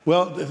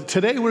Well,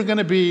 today we're going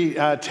to be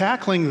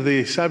tackling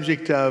the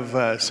subject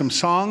of some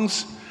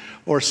songs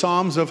or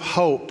psalms of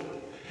hope.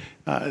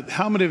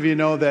 How many of you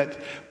know that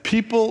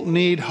people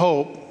need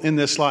hope in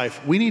this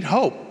life? We need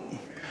hope.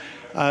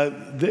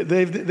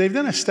 They've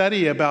done a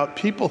study about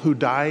people who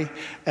die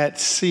at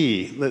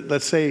sea.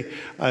 Let's say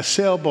a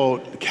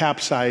sailboat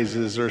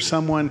capsizes or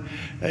someone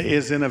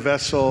is in a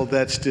vessel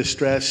that's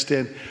distressed,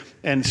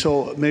 and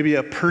so maybe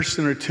a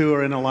person or two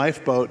are in a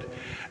lifeboat.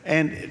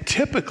 And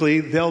typically,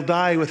 they'll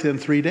die within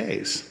 3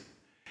 days.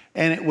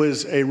 And it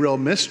was a real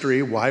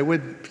mystery. Why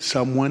would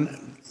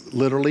someone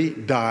literally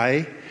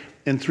die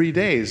in 3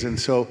 days? And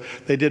so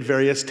they did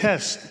various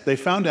tests. They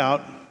found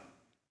out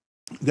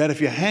that if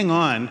you hang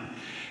on,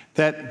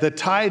 that the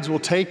tides will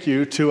take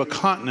you to a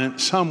continent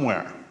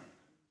somewhere.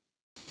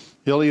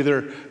 You'll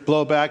either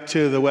blow back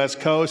to the West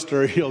Coast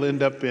or you'll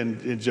end up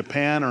in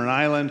Japan or an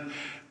island.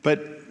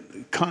 But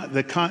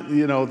the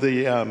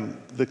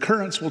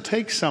currents will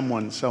take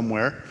someone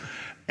somewhere,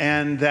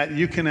 and that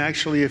you can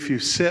actually, if you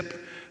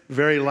sip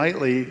very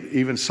lightly,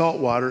 even salt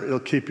water, it'll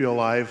keep you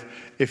alive.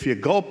 If you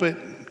gulp it,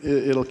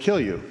 it'll kill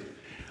you.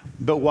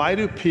 But why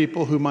do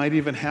people who might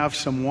even have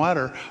some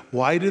water,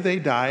 why do they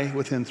die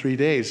within 3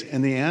 days?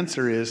 And the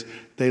answer is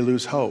they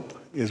lose hope,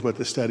 is what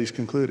the studies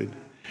concluded.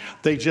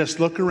 They just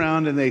look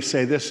around and they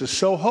say, this is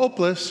so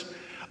hopeless,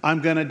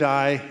 I'm going to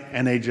die,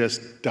 and they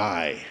just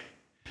die.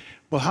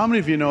 Well, how many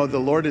of you know the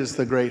Lord is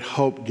the great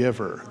hope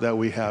giver that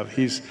we have?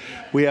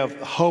 We have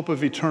hope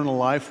of eternal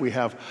life. We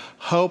have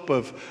hope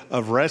of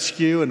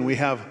rescue, and we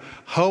have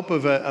hope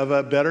of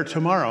a better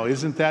tomorrow.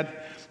 Isn't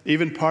that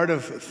even part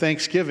of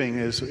Thanksgiving?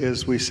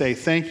 Is we say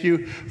thank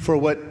you for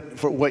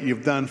what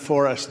you've done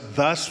for us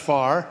thus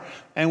far,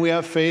 and we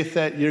have faith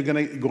that you're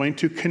going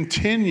to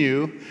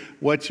continue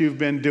what you've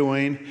been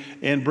doing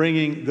in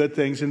bringing good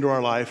things into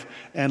our life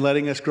and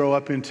letting us grow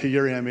up into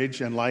your image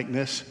and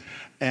likeness.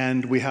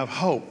 And we have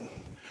hope.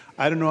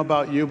 I don't know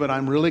about you, but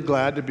I'm really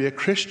glad to be a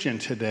Christian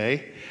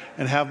today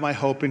and have my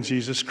hope in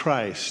Jesus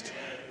Christ.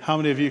 How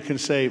many of you can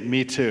say,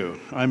 me too?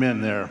 I'm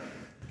in there.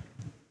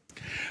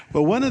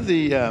 Well, one of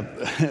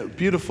the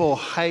beautiful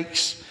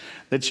hikes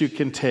that you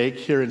can take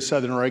here in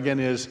Southern Oregon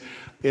is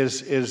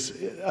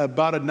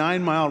about a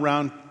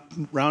 9-mile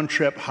round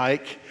trip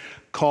hike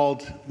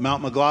called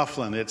Mount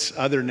McLaughlin. Its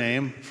other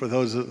name, for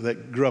those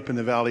that grew up in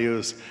the valley,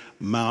 is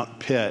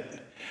Mount Pitt.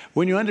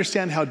 When you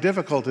understand how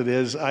difficult it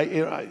is,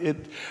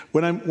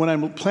 when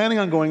I'm planning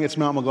on going, it's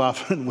Mount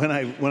McLaughlin. When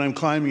I'm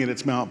climbing it,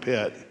 it's Mount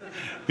Pitt,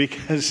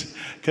 because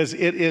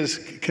it is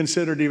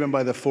considered, even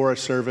by the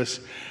Forest Service,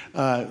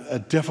 a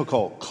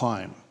difficult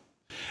climb.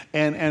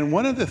 And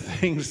one of the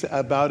things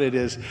about it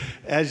is,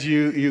 as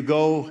you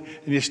go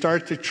and you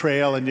start the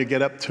trail and you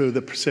get up to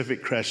the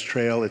Pacific Crest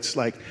Trail, it's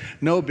like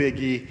no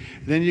biggie.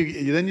 Then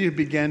you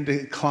begin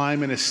to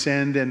climb and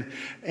ascend, and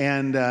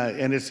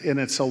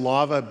it's a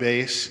lava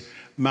base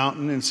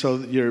mountain, and so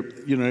you're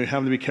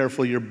having to be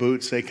careful. Your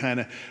boots, they kind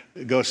of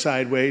go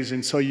sideways,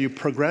 and so you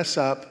progress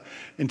up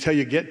until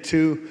you get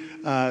to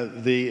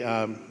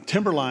the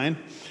timberline,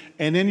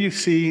 and then you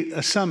see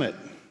a summit.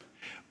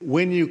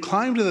 When you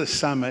climb to the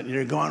summit,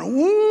 you're going,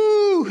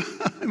 woo,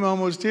 I'm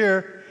almost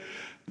here.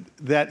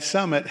 That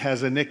summit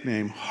has a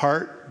nickname,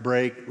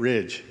 Heartbreak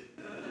Ridge,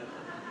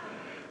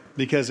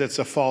 because it's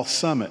a false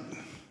summit.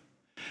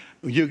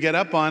 You get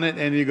up on it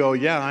and you go,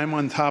 yeah, I'm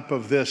on top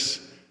of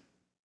this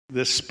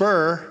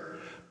spur,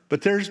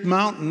 but there's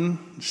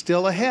mountain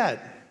still ahead,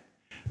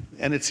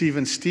 and it's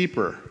even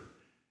steeper,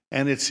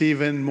 and it's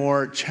even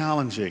more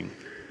challenging.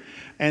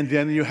 And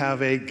then you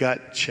have a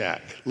gut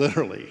check,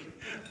 literally.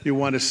 You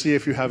want to see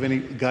if you have any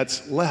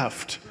guts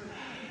left.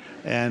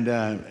 And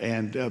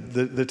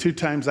the 2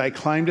 times I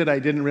climbed it, I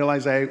didn't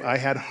realize I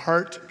had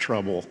heart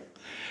trouble.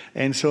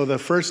 And so the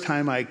first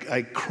time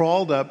I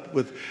crawled up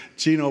with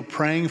Gino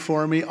praying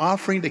for me,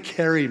 offering to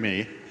carry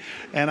me,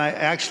 and I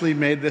actually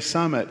made the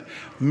summit.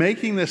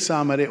 Making the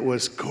summit, it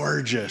was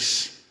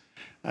gorgeous.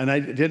 And I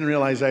didn't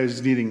realize I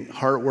was needing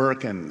heart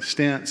work and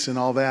stents and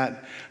all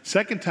that.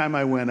 Second time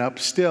I went up,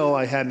 still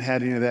I hadn't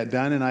had any of that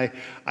done, and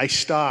I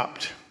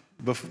stopped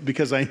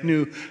because I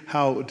knew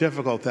how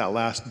difficult that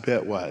last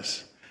bit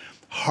was.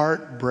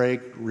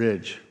 Heartbreak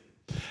Ridge.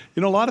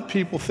 You know, a lot of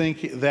people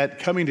think that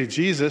coming to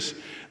Jesus,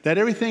 that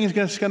everything is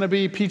just going to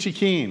be peachy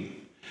keen.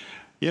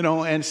 You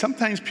know, and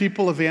sometimes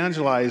people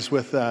evangelize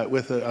with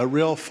a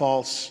real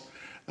false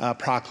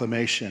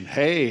proclamation.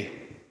 Hey,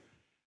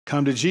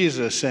 come to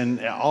Jesus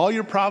and all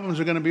your problems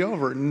are going to be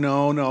over.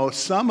 No,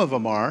 some of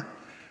them are.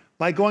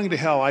 Like going to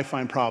hell, I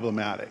find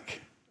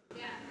problematic.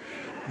 Yeah.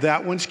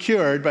 That one's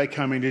cured by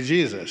coming to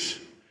Jesus.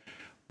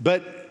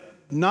 But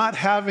not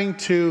having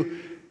to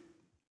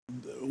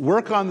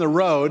work on the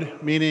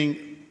road,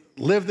 meaning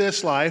live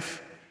this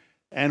life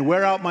and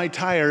wear out my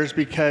tires,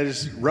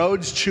 because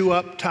roads chew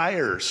up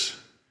tires.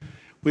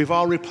 We've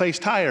all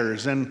replaced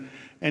tires, and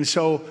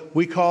so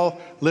we call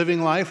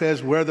living life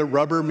as where the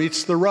rubber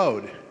meets the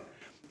road.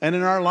 And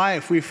in our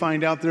life, we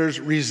find out there's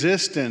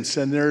resistance,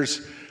 and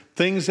there's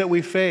things that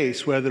we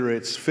face, whether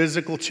it's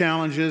physical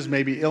challenges,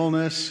 maybe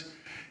illness,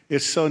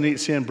 It's so neat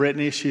seeing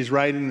Brittany. She's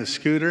riding the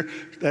scooter.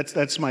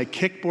 That's my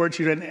kickboard.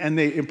 And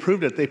they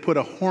improved it. They put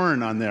a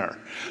horn on there.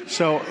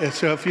 So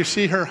if you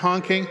see her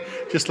honking,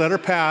 just let her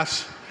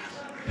pass.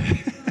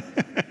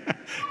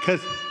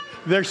 Because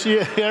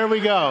there we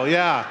go.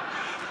 Yeah.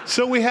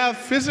 So we have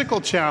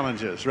physical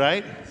challenges,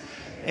 right?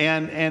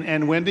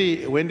 And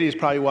Wendy's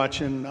probably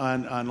watching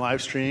on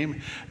live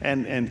stream,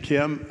 and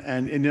Kim,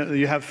 and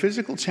you have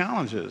physical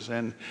challenges.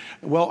 And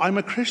well, I'm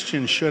a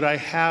Christian. Should I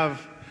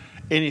have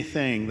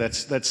anything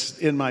that's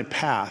in my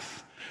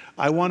path?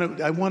 I want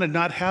to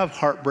not have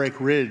Heartbreak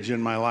Ridge in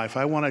my life.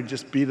 I want to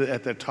just be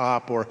at the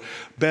top, or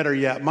better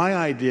yet, my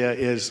idea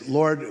is,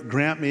 Lord,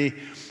 grant me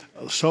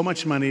so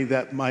much money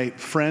that my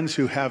friends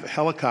who have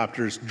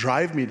helicopters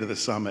drive me to the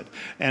summit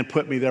and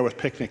put me there with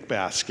picnic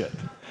basket.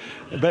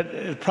 But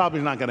it's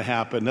probably not going to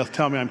happen. They'll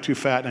tell me I'm too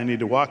fat and I need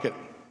to walk it.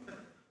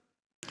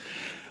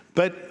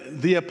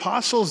 But the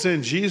apostles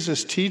and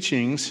Jesus'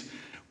 teachings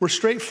were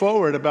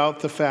straightforward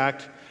about the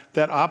fact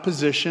that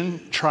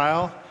opposition,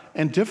 trial,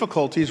 and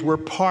difficulties were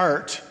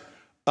part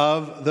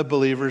of the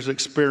believer's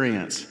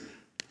experience.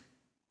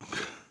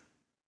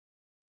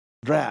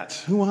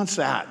 Drats, who wants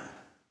that?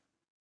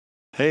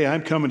 Hey,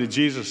 I'm coming to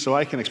Jesus so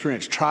I can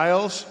experience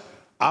trials,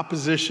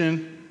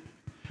 opposition,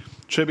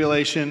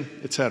 tribulation,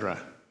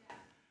 etc.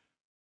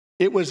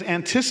 It was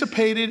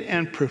anticipated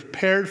and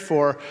prepared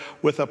for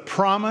with a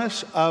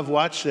promise of,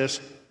 watch this,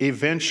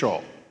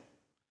 eventual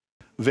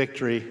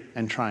victory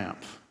and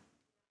triumph.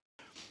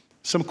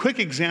 Some quick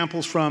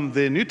examples from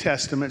the New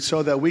Testament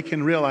so that we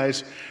can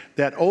realize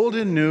that old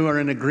and new are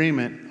in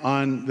agreement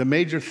on the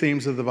major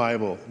themes of the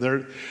Bible.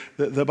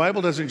 The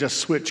Bible doesn't just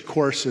switch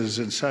courses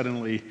and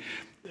suddenly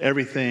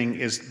everything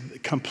is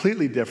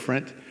completely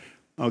different,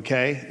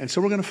 okay? And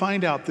so we're going to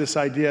find out this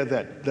idea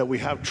that we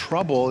have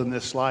trouble in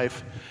this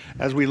life.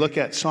 As we look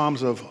at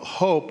Psalms of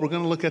hope, we're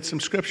going to look at some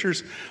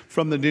scriptures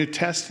from the New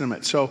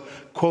Testament. So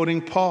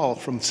quoting Paul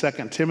from 2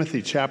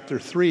 Timothy chapter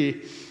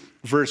 3,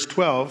 verse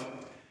 12,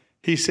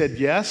 he said,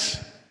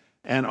 yes,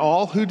 and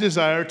all who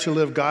desire to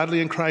live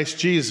godly in Christ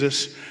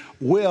Jesus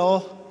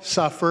will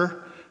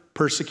suffer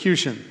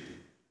persecution.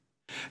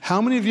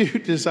 How many of you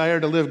desire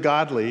to live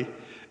godly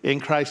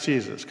in Christ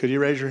Jesus? Could you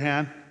raise your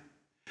hand?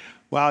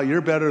 Wow, you're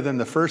better than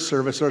the first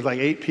service. There was like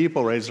 8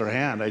 people raised their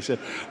hand. I said,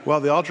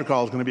 well, the altar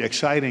call is going to be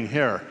exciting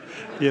here,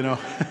 you know.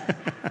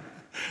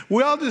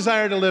 We all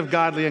desire to live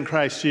godly in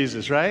Christ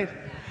Jesus, right?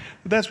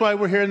 That's why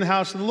we're here in the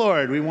house of the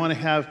Lord. We want to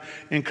have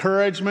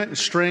encouragement and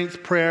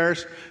strength,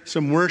 prayers,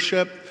 some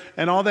worship,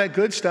 and all that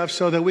good stuff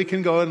so that we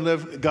can go and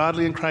live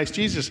godly in Christ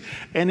Jesus.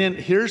 And then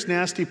here's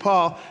Nasty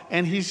Paul,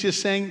 and he's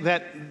just saying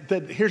that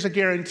here's a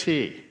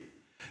guarantee.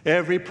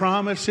 Every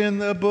promise in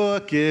the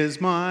book is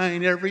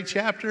mine. Every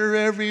chapter,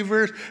 every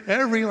verse,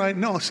 every line.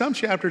 No, some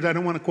chapters I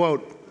don't want to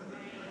quote.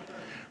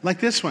 Like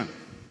this one.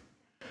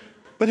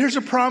 But here's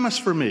a promise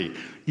for me.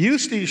 You,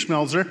 Steve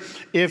Schmelzer,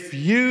 if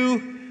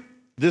you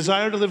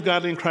desire to live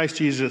godly in Christ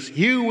Jesus,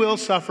 you will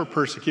suffer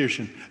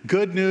persecution.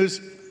 Good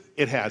news,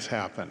 it has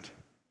happened.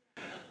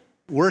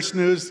 Worse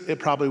news, it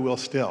probably will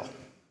still.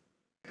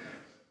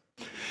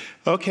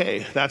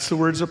 Okay, that's the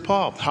words of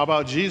Paul. How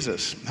about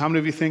Jesus? How many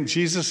of you think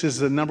Jesus is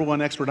the number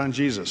one expert on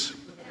Jesus?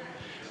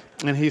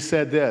 And he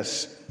said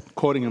this,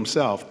 quoting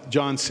himself,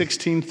 John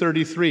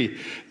 16:33,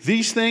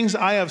 these things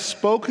I have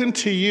spoken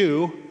to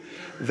you,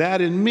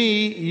 that in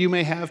me you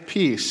may have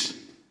peace.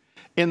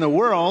 In the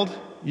world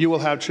you will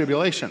have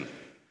tribulation.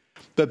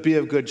 But be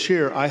of good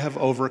cheer, I have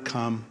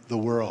overcome the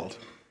world.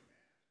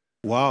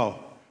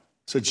 Wow.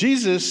 So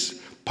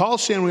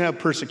Paul's saying we have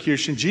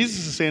persecution.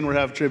 Jesus is saying we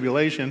have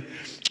tribulation.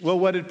 Well,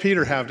 what did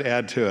Peter have to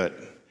add to it?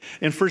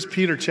 In 1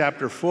 Peter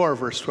chapter 4,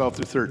 verse 12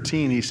 through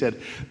 13, he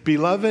said,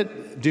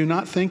 beloved, do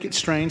not think it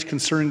strange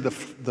concerning the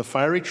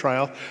fiery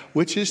trial,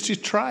 which is to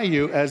try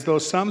you as though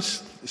some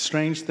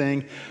strange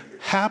thing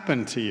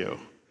happened to you.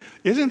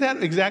 Isn't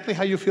that exactly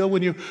how you feel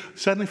when you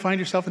suddenly find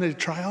yourself in a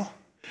trial?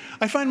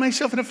 I find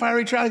myself in a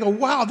fiery trial. I go,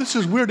 wow, this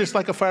is weird. It's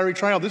like a fiery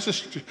trial. This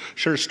is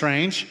sure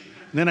strange.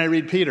 And then I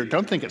read Peter.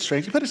 Don't think it's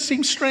strange. But it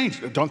seems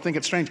strange. Don't think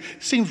it's strange.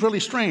 It seems really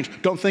strange.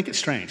 Don't think it's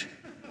strange.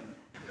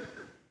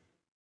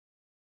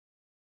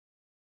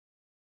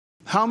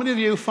 How many of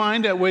you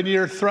find that when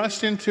you're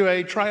thrust into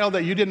a trial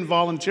that you didn't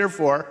volunteer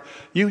for,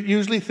 you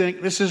usually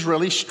think this is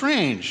really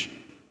strange?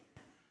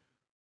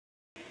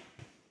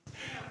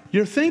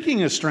 Your thinking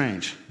is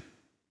strange.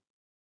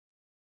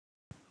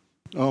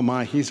 Oh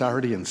my, he's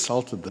already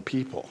insulted the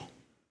people.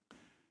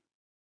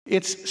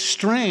 It's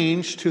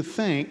strange to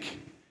think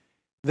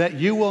that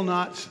you will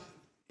not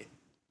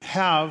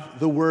have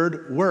the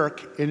word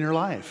work in your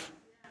life.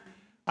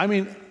 I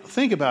mean,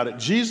 think about it.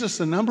 Jesus,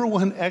 the number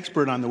one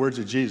expert on the words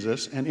of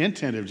Jesus and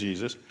intent of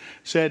Jesus,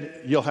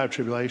 said you'll have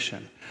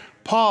tribulation.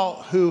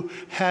 Paul, who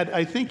had,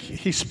 I think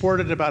he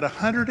sported about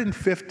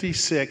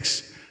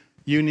 156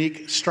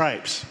 unique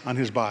stripes on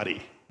his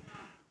body.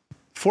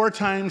 4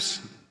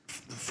 times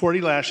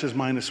 40 lashes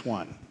minus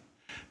 1.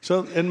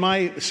 So in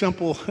my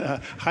simple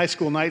high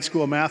school, night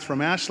school math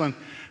from Ashland,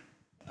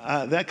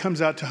 that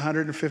comes out to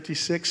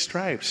 156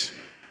 stripes.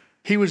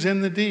 He was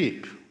in the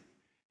deep.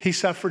 He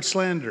suffered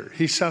slander.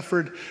 He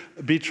suffered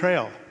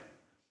betrayal.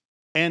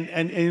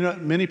 And you know,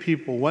 many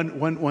people,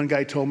 one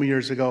guy told me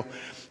years ago,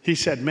 he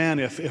said, man,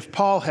 if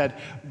Paul had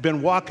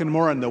been walking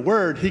more in the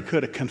Word, he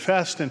could have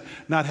confessed and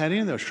not had any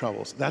of those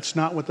troubles. That's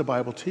not what the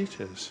Bible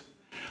teaches.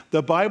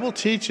 The Bible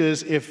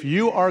teaches if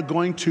you are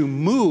going to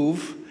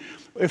move,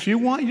 if you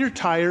want your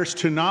tires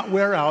to not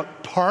wear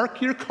out,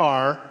 park your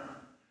car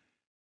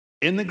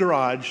in the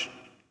garage,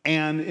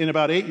 and in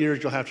about 8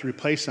 years, you'll have to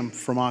replace them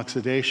from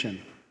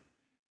oxidation.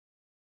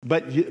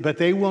 But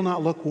they will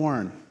not look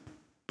worn,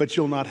 but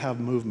you'll not have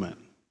movement.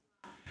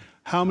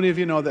 How many of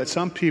you know that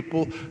some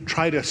people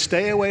try to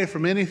stay away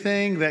from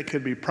anything that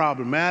could be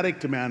problematic,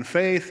 demand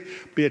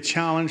faith, be a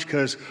challenge,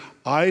 because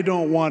I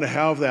don't want to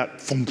have that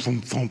thump,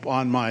 thump, thump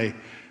on my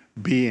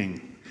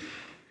being?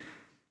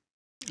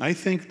 I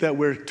think that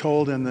we're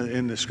told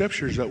in the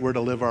scriptures that we're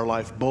to live our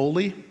life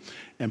boldly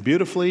and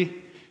beautifully,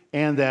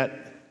 and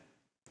that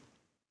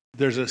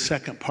there's a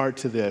second part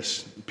to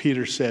this.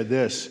 Peter said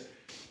this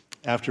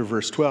after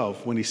verse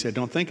 12 when he said,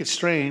 don't think it's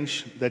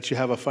strange that you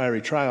have a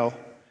fiery trial,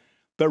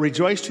 but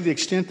rejoice to the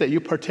extent that you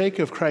partake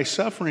of Christ's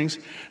sufferings,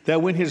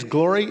 that when his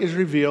glory is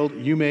revealed,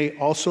 you may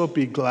also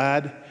be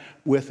glad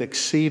with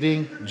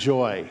exceeding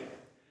joy.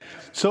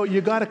 So you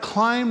got to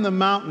climb the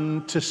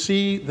mountain to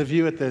see the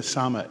view at the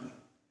summit.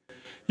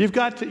 You've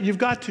got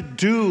to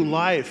do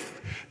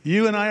life.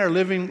 You and I are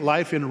living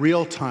life in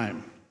real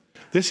time.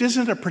 This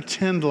isn't a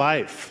pretend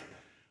life.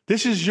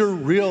 This is your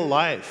real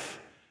life.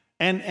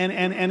 And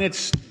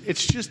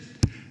it's just,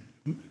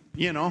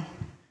 you know,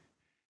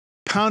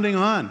 pounding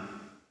on.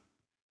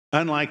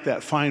 Unlike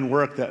that fine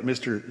work that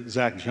Mr.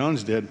 Zach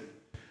Jones did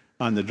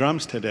on the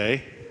drums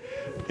today.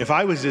 If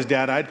I was his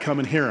dad, I'd come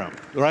and hear him,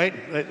 right?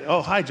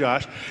 Oh, hi,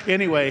 Josh.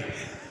 Anyway,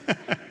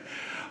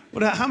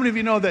 how many of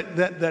you know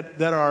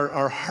that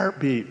our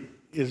heartbeat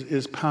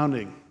is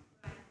pounding?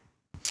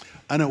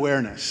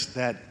 Unawareness,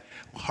 that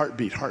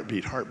heartbeat,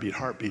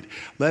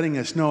 letting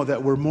us know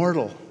that we're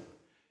mortal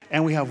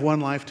and we have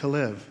one life to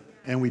live,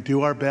 and we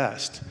do our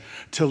best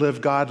to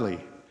live godly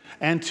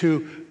and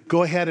to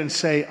go ahead and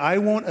say, I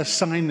won't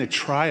assign the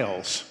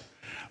trials,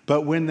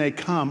 but when they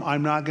come,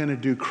 I'm not going to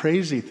do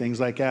crazy things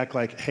like act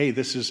like, hey,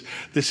 this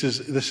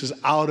is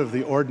out of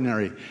the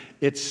ordinary.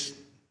 It's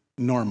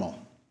normal.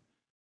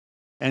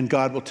 And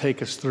God will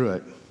take us through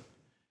it.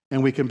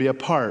 And we can be a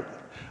part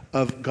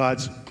of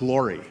God's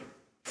glory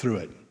through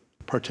it,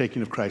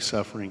 partaking of Christ's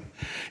suffering.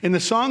 In the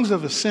Songs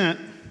of Ascent,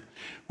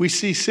 we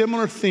see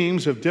similar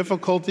themes of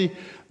difficulty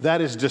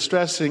that is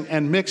distressing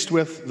and mixed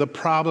with the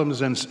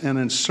problems and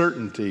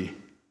uncertainty.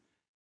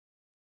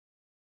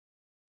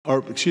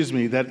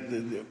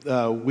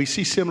 We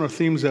see similar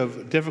themes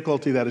of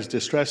difficulty that is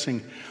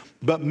distressing,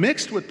 but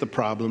mixed with the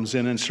problems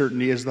and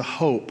uncertainty is the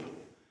hope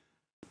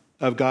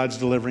of God's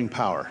delivering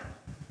power.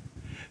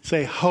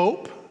 Say,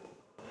 hope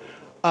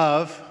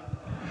of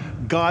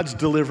God's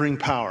delivering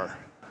power.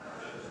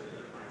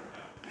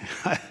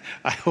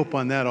 I hope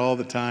on that all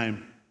the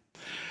time.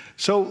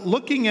 So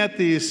looking at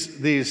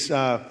these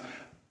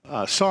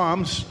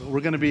Psalms,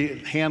 we're going to be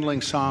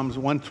handling Psalms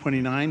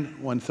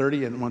 129,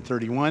 130, and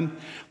 131.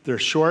 They're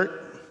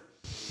short,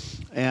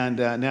 and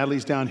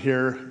Natalie's down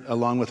here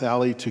along with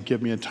Allie to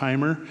give me a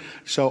timer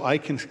so I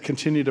can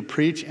continue to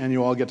preach and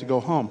you all get to go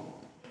home.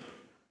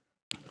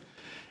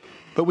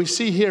 But we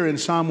see here in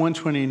Psalm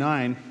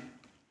 129,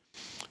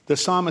 the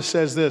psalmist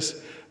says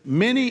this,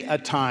 many a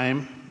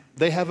time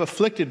they have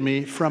afflicted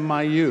me from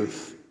my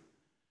youth.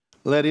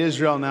 Let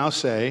Israel now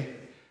say,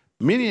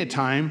 many a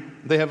time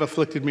they have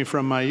afflicted me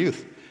from my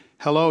youth.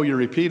 Hello, you're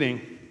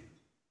repeating.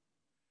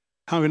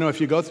 How do you know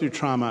if you go through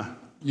trauma,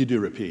 you do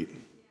repeat?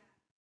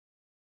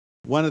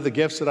 One of the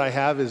gifts that I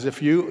have is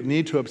if you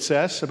need to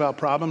obsess about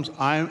problems,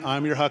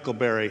 I'm your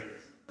huckleberry.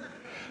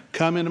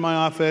 Come into my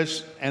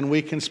office and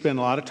we can spend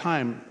a lot of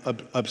time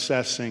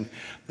obsessing.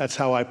 That's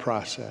how I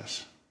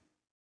process.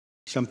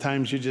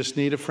 Sometimes you just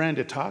need a friend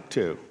to talk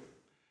to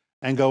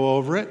and go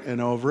over it and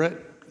over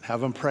it.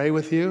 Have them pray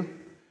with you.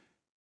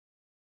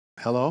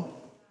 Hello?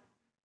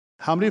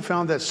 How many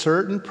found that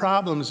certain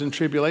problems and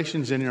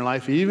tribulations in your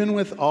life, even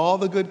with all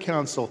the good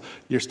counsel,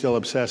 you're still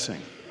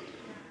obsessing?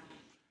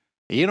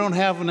 You don't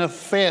have enough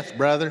faith,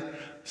 brother.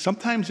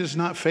 Sometimes it's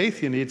not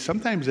faith you need.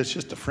 Sometimes it's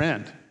just a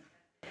friend.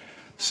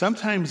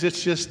 Sometimes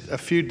it's just a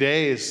few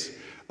days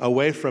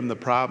away from the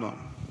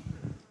problem.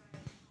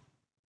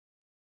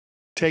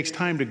 It takes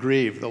time to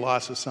grieve the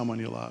loss of someone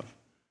you love.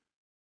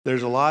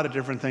 There's a lot of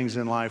different things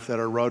in life that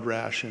are road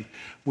rash, and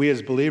we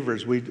as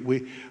believers,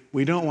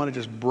 we don't want to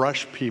just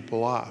brush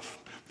people off.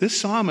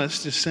 This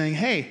psalmist is saying,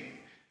 hey,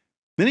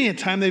 many a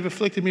time they've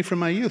afflicted me from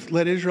my youth.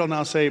 Let Israel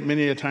now say,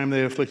 many a time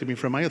they afflicted me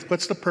from my youth.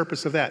 What's the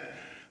purpose of that?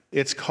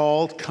 It's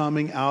called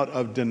coming out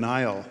of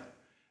denial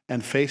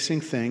and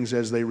facing things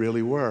as they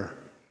really were.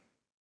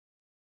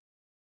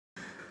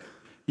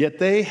 Yet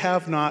they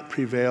have not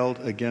prevailed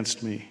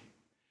against me.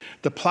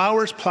 The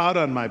plowers plowed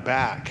on my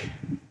back.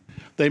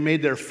 They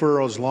made their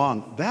furrows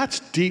long. That's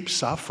deep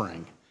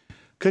suffering.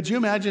 Could you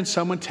imagine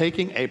someone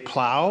taking a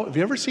plow? Have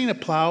you ever seen a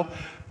plow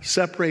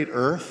separate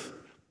earth?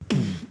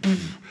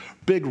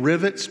 big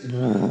rivets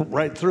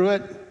right through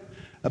it,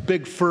 a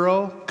big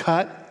furrow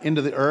cut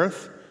into the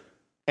earth.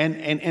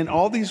 And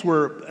all these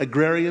were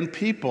agrarian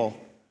people.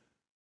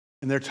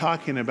 And they're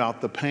talking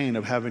about the pain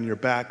of having your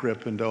back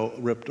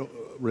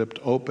ripped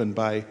open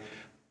by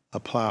a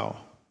plow.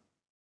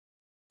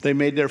 They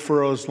made their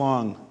furrows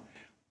long.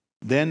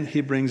 Then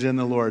he brings in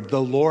the Lord.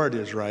 The Lord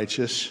is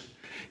righteous.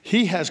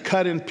 He has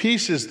cut in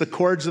pieces the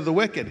cords of the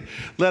wicked.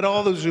 Let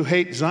all those who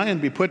hate Zion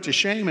be put to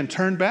shame and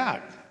turn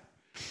back.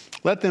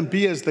 Let them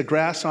be as the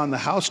grass on the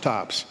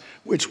housetops,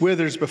 which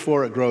withers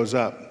before it grows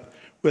up,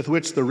 with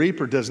which the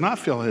reaper does not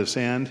fill his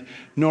hand,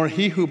 nor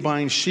he who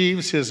binds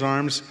sheaves his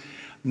arms.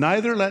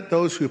 Neither let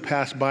those who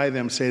pass by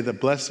them say, the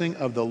blessing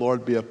of the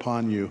Lord be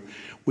upon you.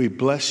 We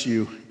bless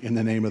you in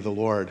the name of the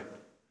Lord.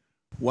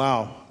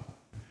 Wow.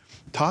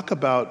 Talk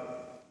about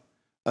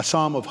a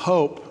psalm of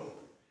hope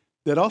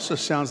that also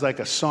sounds like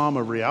a psalm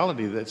of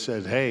reality that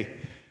says, hey,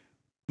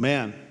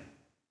 man,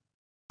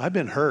 I've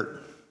been hurt.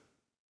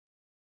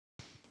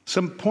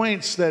 Some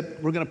points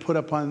that we're going to put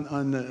up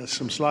on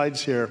some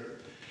slides here.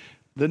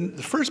 The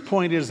first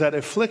point is that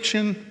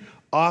affliction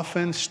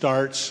often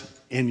starts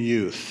in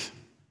youth.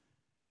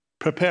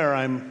 Prepare,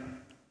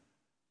 I'm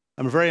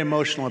very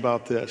emotional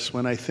about this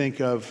when I think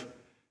of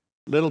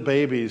little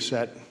babies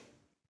that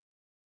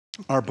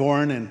are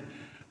born, and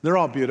they're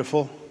all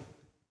beautiful,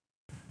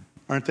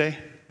 aren't they?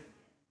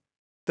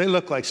 They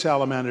look like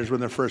salamanders when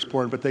they're first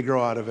born, but they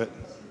grow out of it.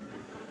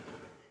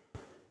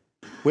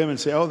 Women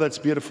say, oh, that's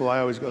beautiful. I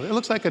always go, it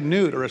looks like a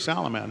newt or a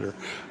salamander.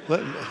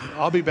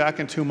 I'll be back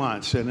in 2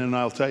 months, and then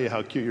I'll tell you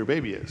how cute your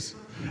baby is.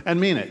 And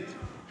mean it.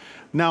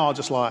 Now I'll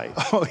just lie.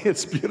 Oh,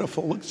 it's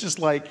beautiful. Looks just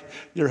like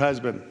your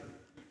husband.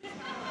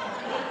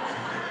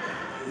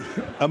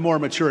 A more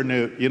mature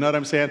newt. You know what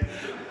I'm saying?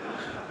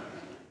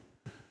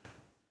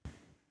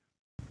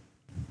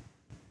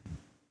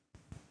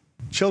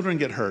 Children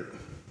get hurt.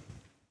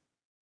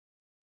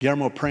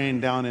 Guillermo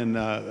Prain, down in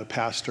a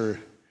pastor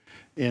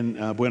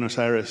in Buenos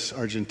Aires,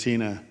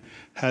 Argentina,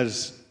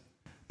 has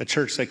a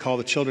church they call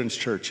the Children's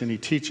Church, and he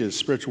teaches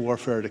spiritual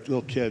warfare to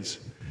little kids,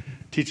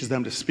 teaches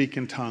them to speak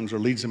in tongues or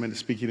leads them into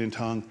speaking in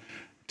tongue,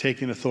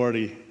 taking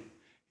authority.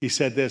 He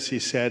said this, he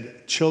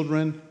said,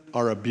 children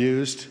are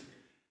abused,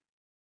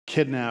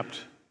 kidnapped,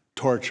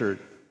 tortured.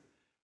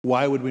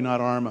 Why would we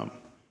not arm them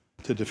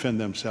to defend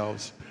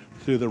themselves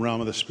through the realm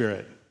of the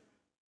Spirit?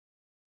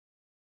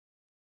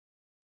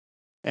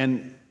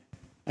 And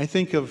I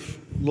think of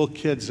little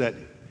kids that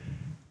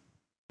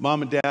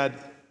mom and dad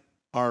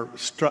are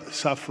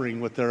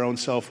suffering with their own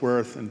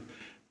self-worth and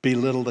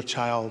belittle the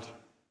child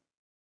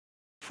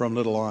from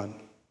little on.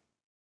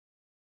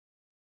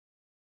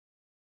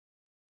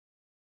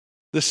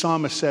 This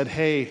psalmist said,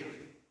 hey,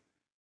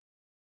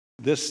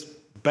 this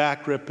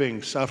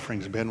back-ripping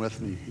suffering's been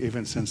with me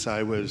even since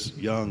I was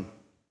young.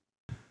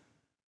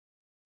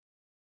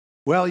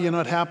 Well, you know,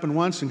 it happened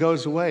once and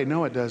goes away.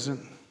 No, it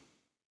doesn't.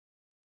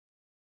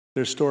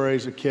 There's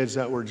stories of kids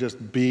that were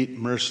just beat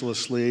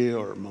mercilessly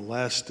or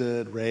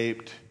molested,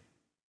 raped,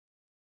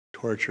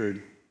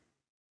 tortured.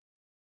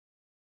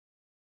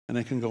 And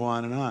it can go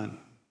on and on.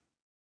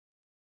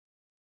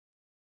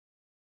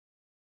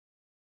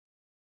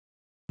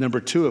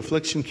 Number 2,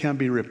 affliction can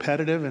be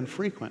repetitive and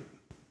frequent.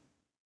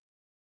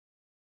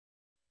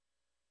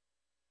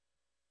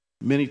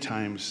 Many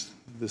times,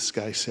 this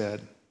guy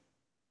said,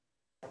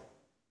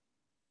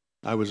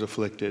 I was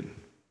afflicted.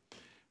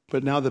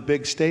 But now the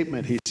big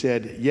statement, he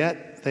said,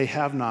 yet they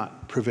have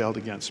not prevailed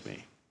against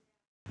me.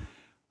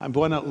 I'm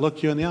going to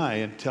look you in the eye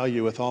and tell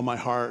you with all my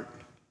heart,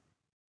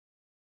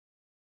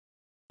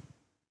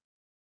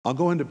 I'll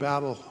go into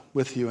battle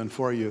with you and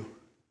for you,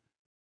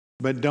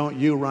 but don't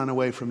you run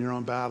away from your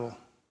own battle.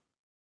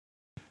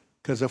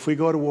 Because if we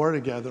go to war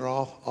together,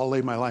 I'll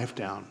lay my life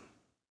down.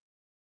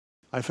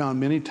 I found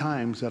many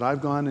times that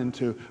I've gone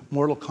into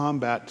mortal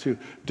combat to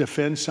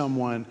defend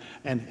someone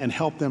and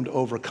help them to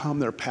overcome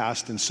their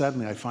past, and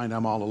suddenly I find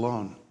I'm all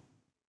alone.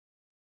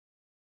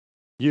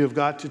 You have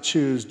got to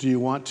choose, do you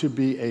want to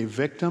be a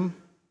victim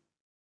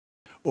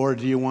or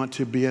do you want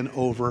to be an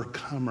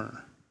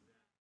overcomer?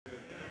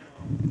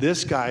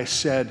 This guy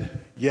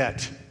said,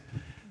 yet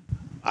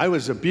I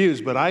was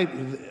abused, but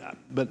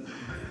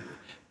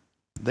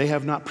they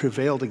have not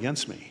prevailed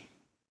against me.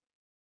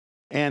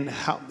 And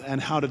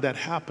how did that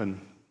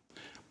happen?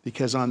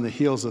 Because on the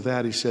heels of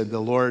that, he said, the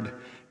Lord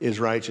is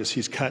righteous.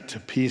 He's cut to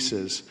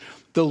pieces.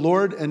 The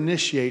Lord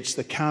initiates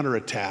the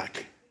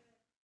counterattack.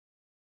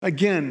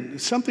 Again,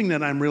 something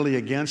that I'm really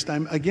against.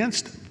 I'm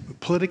against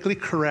politically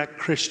correct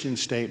Christian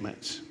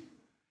statements.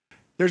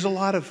 There's a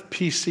lot of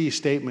PC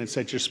statements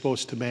that you're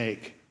supposed to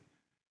make.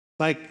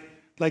 Like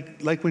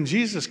when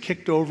Jesus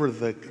kicked over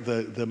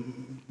the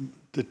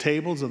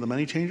tables of the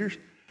money changers,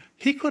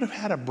 he could have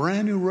had a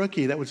brand new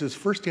rookie that was his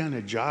first day on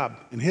a job,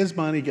 and his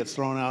money gets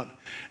thrown out,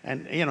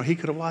 and he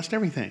could have lost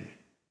everything.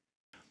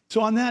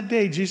 So on that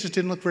day, Jesus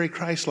didn't look very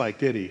Christ-like,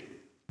 did he?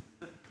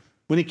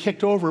 When he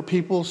kicked over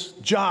people's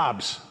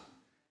jobs,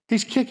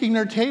 he's kicking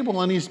their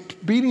table and he's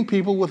beating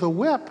people with a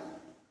whip.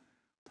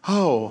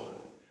 Oh,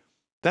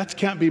 That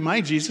can't be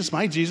my Jesus.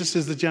 My Jesus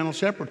is the gentle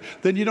shepherd.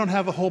 Then you don't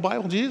have a whole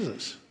Bible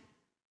Jesus.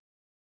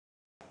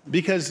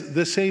 Because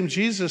the same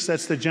Jesus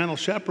that's the gentle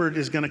shepherd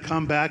is going to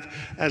come back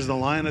as the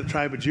Lion of the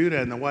tribe of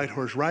Judah and the white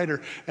horse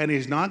rider, and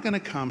he's not going to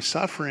come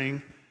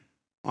suffering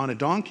on a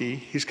donkey.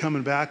 He's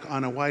coming back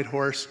on a white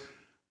horse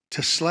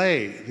to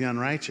slay the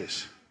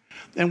unrighteous.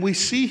 And we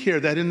see here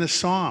that in the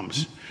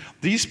Psalms,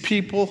 these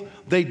people,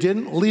 they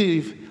didn't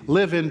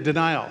live in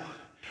denial.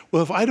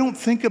 Well, if I don't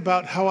think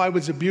about how I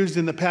was abused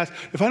in the past,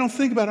 if I don't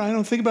think about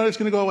it, it's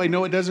going to go away.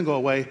 No, it doesn't go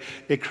away.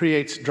 It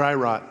creates dry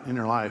rot in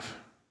your life.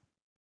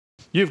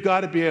 You've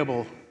got to be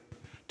able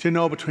to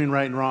know between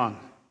right and wrong.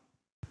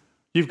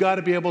 You've got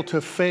to be able to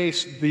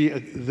face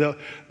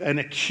and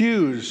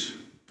accuse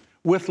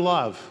with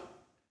love.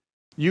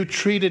 You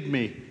treated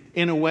me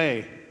in a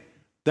way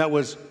that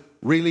was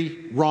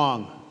really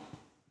wrong.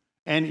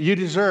 And you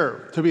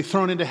deserve to be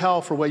thrown into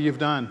hell for what you've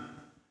done.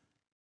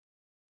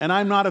 And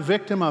I'm not a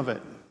victim of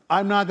it.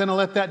 I'm not going to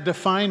let that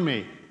define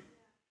me.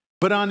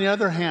 But on the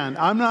other hand,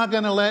 I'm not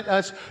going to let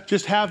us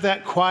just have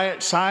that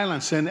quiet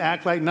silence and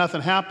act like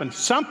nothing happened.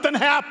 Something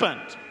happened.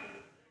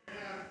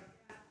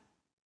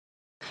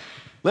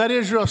 Let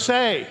Israel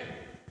say,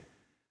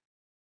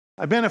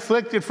 I've been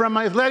afflicted from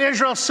my... Let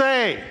Israel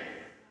say.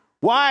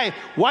 Why?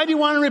 Why do you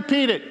want to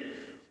repeat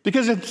it?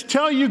 Because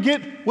until you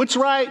get what's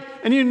right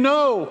and you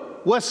know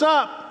what's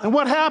up and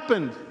what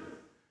happened,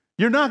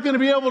 you're not going to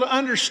be able to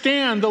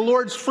understand the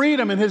Lord's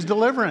freedom and his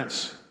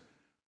deliverance.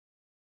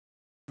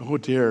 Oh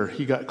dear,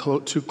 he got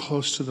too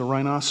close to the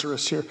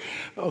rhinoceros here.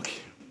 Okay.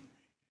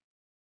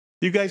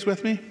 You guys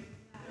with me?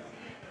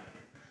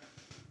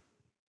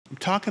 I'm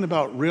talking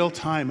about real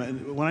time.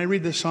 And when I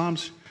read the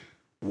Psalms,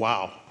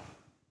 wow,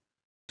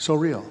 so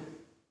real.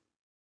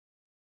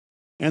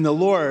 And the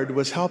Lord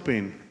was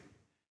helping.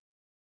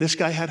 This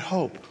guy had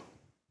hope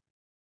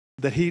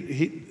that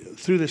he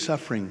through the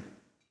suffering,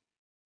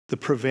 the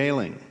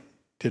prevailing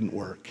didn't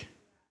work.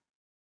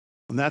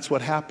 And that's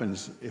what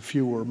happens if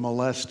you were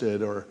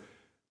molested or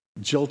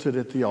jilted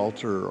at the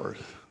altar or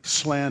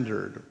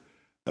slandered,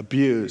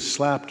 abused,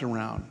 slapped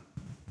around.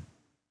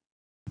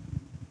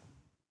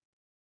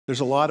 There's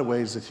a lot of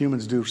ways that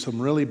humans do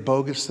some really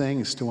bogus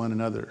things to one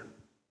another.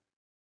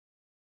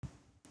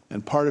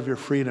 And part of your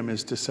freedom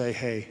is to say,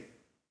 hey,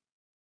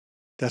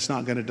 that's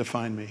not going to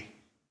define me.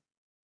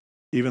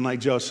 Even like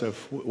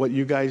Joseph, what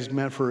you guys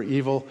meant for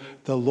evil,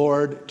 the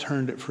Lord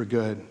turned it for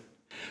good.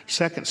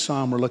 Second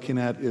Psalm we're looking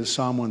at is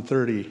Psalm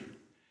 130.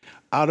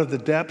 Out of the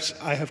depths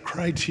I have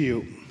cried to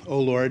you, O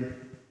Lord.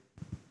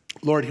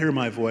 Lord, hear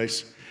my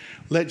voice.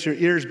 Let your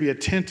ears be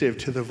attentive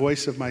to the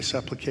voice of my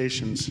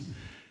supplications.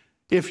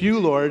 If you,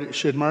 Lord,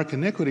 should mark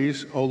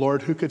iniquities, O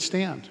Lord, who could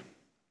stand?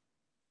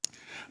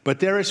 But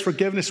there is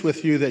forgiveness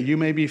with you that you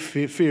may be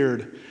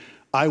feared.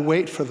 I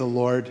wait for the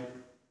Lord.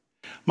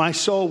 My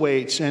soul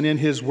waits, and in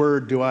his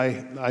word do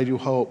I do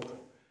hope.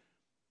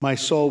 My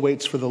soul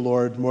waits for the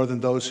Lord more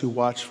than those who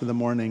watch for the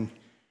morning.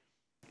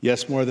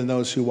 Yes, more than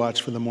those who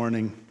watch for the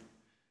morning.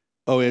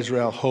 O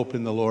Israel, hope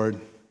in the Lord.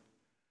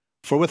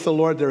 For with the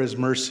Lord there is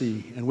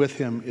mercy, and with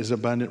him is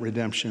abundant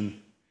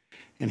redemption.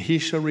 And he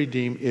shall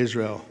redeem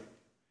Israel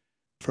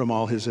from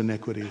all his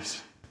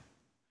iniquities.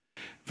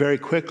 Very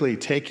quickly,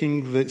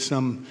 taking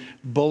some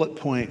bullet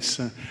points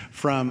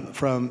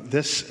from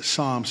this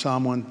psalm,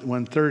 Psalm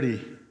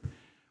 130.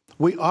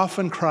 We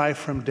often cry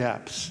from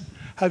depths.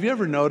 Have you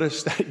ever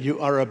noticed that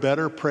you are a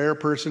better prayer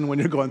person when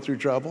you're going through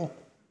trouble?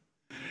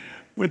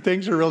 When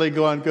things are really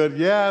going good,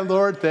 yeah,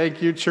 Lord,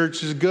 thank you.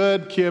 Church is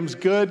good. Kim's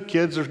good.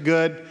 Kids are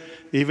good.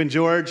 Even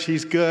George,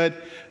 he's good.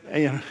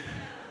 And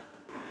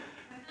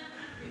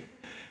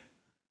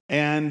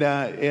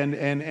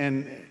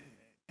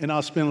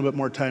I'll spend a little bit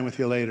more time with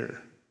you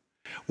later.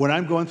 When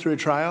I'm going through a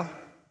trial,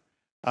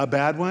 a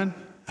bad one,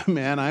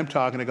 man, I'm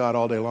talking to God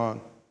all day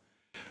long.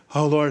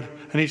 Oh, Lord,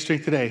 I need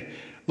strength today.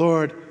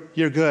 Lord,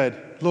 you're good.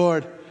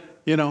 Lord,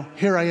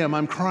 here I am.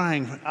 I'm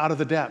crying out of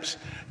the depths.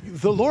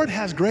 The Lord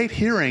has great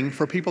hearing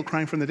for people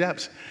crying from the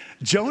depths.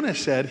 Jonah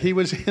said he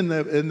was in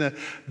the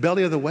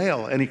belly of the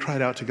whale and he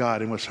cried out to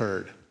God and was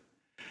heard.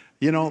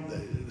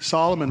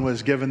 Solomon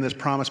was given this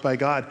promise by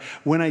God.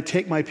 When I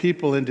take my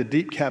people into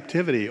deep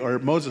captivity, or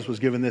Moses was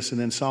given this and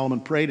then Solomon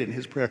prayed it in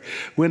his prayer.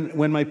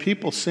 When my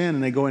people sin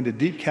and they go into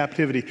deep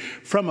captivity,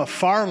 from a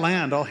far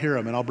land I'll hear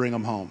them and I'll bring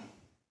them home.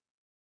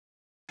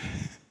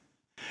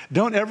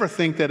 Don't ever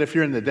think that if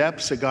you're in the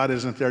depths that God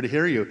isn't there to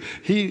hear you.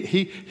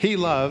 He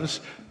loves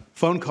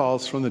phone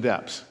calls from the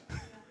depths.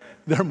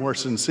 They're more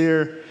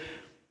sincere.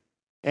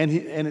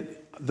 And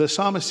the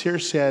psalmist here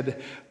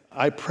said,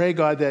 I pray,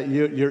 God, that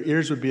your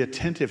ears would be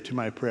attentive to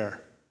my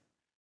prayer.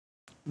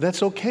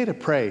 That's okay to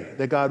pray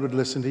that God would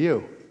listen to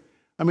you.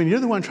 I mean, you're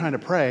the one trying to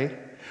pray.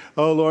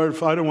 Oh,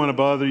 Lord, I don't want to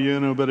bother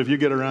you, but if you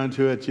get around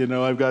to it,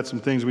 I've got some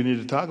things we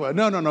need to talk about.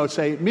 No.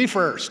 Say, me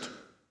first.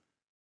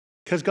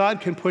 Because God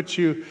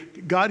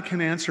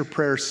can answer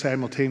prayers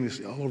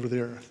simultaneously all over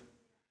the earth.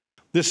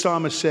 This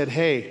psalmist said,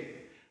 hey,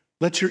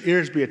 let your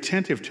ears be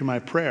attentive to my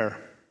prayer.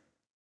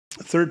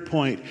 Third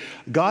point,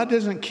 God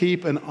doesn't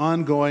keep an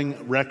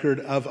ongoing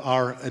record of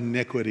our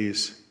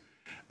iniquities.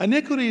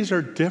 Iniquities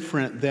are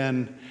different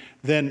than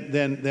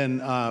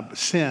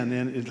sin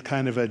in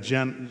kind of a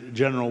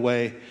general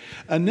way.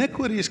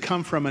 Iniquities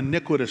come from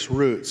iniquitous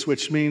roots,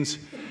 which means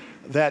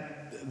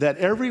that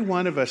every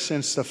one of us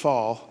since the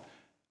fall,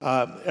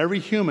 every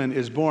human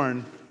is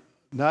born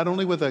not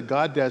only with a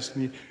God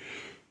destiny,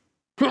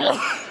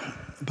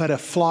 but a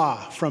flaw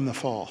from the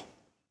fall.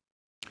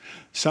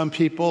 Some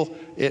people,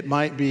 it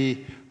might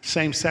be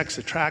same-sex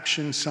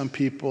attraction. Some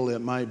people, it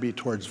might be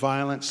towards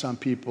violence. Some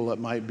people, it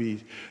might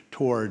be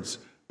towards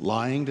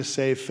lying to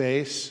save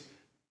face,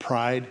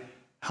 pride.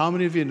 How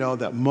many of you know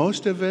that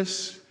most of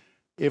us,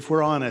 if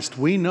we're honest,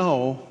 we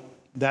know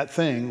that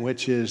thing,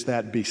 which is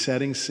that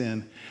besetting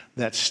sin,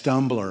 that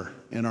stumbler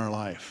in our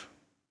life?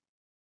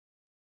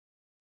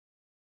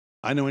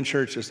 I know in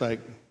church it's like,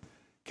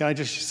 can I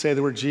just say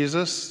the word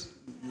Jesus?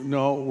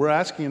 No, we're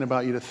asking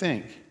about you to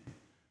think.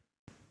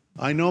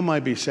 I know my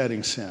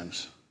besetting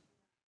sins.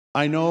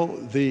 I know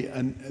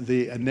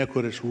the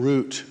iniquitous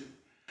root.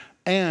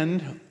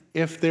 And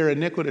if they're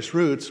iniquitous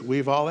roots,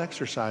 we've all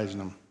exercised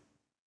them.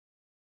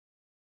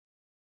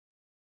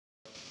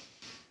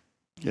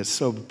 It's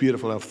so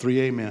beautiful to have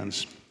 3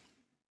 amens.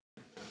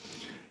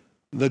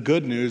 The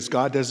good news,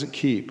 God doesn't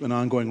keep an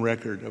ongoing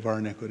record of our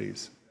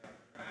iniquities.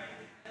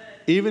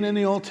 Even in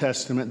the Old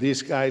Testament,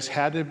 these guys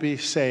had to be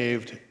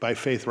saved by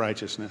faith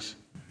righteousness.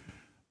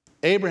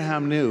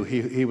 Abraham knew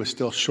he was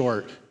still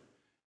short.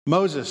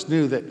 Moses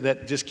knew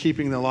that just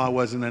keeping the law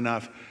wasn't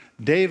enough.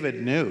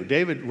 David knew.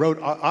 David wrote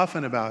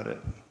often about it.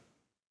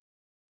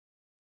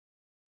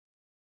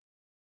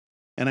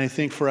 And I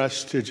think for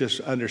us to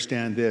just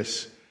understand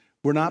this,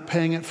 we're not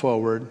paying it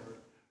forward.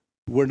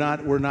 We're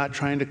not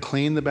trying to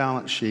clean the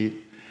balance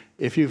sheet.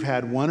 If you've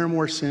had one or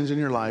more sins in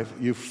your life,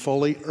 you've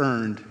fully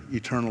earned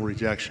eternal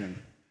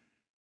rejection.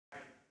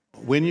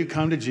 When you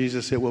come to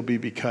Jesus, it will be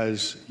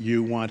because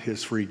you want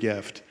his free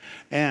gift.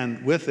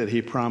 And with it,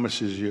 he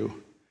promises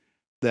you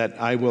that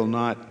I will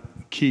not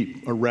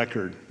keep a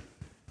record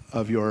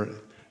of your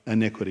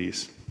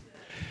iniquities.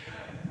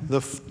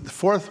 The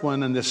fourth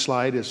one on this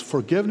slide is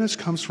forgiveness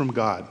comes from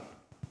God,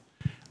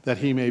 that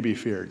he may be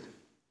feared.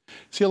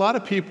 See, a lot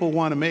of people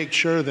want to make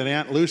sure that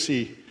Aunt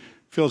Lucy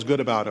feels good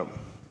about them.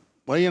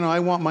 Well, I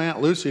want my Aunt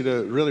Lucy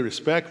to really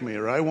respect me,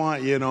 or I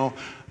want,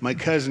 my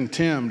cousin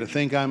Tim to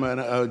think I'm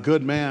a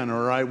good man,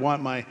 or I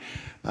want my,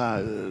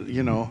 Aunt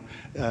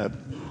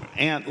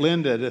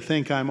Linda to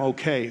think I'm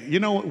okay.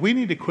 We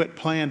need to quit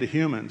playing to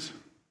humans,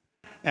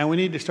 and we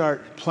need to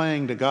start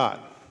playing to God.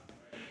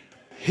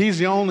 He's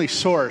the only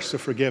source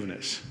of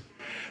forgiveness.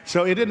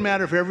 So it didn't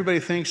matter if everybody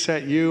thinks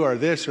that you are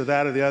this or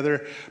that or the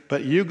other,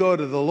 but you go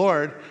to the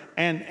Lord,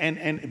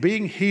 and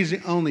being he's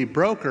the only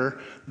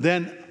broker,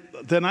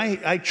 then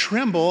I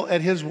tremble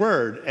at his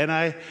word. And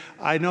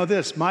I know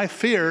this, my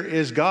fear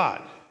is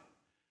God.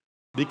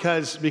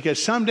 Because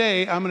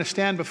someday I'm going to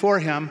stand before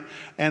him,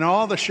 and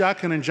all the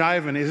shucking and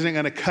jiving isn't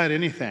going to cut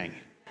anything.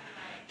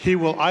 He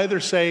will either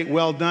say,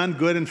 well done,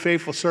 good and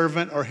faithful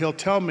servant, or he'll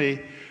tell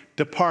me,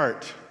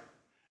 depart,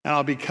 and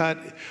I'll be cut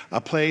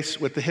a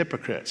place with the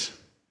hypocrites.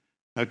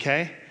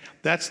 Okay?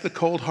 That's the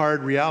cold,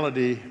 hard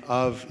reality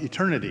of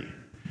eternity.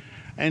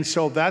 And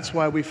so that's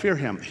why we fear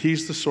him.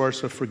 He's the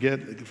source of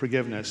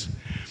forgiveness.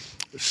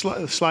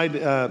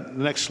 The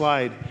next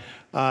slide,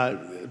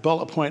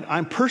 bullet point.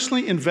 I'm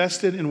personally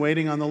invested in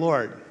waiting on the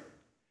Lord.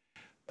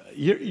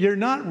 You're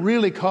not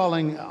really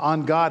calling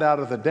on God out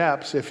of the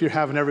depths if you're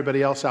having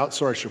everybody else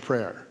outsource your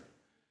prayer.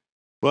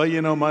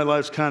 Well, my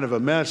life's kind of a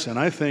mess, and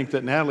I think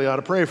that Natalie ought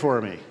to pray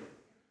for me.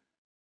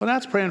 Well,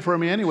 that's praying for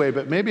me anyway,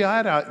 but maybe I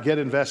ought to get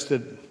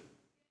invested.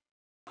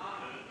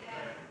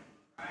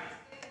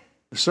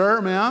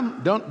 Sir,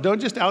 ma'am, don't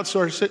just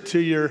outsource it to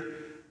your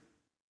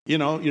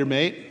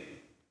mate.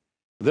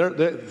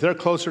 They're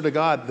closer to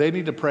God. They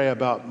need to pray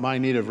about my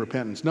need of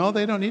repentance. No,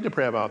 they don't need to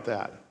pray about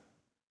that.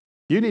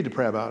 You need to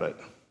pray about it.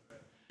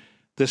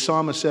 The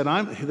psalmist said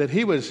that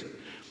he was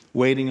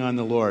waiting on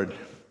the Lord.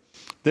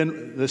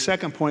 Then the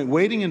second point,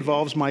 waiting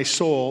involves my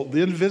soul,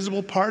 the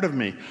invisible part of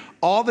me.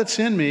 All that's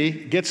in me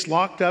gets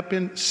locked up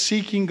in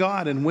seeking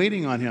God and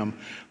waiting on him.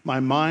 My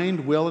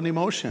mind, will, and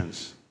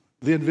emotions.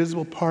 The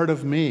invisible part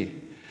of me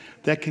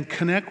that can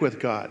connect with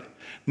God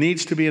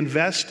needs to be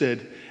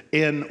invested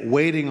in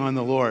waiting on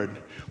the Lord.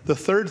 The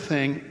third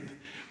thing,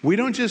 we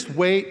don't just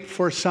wait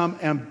for some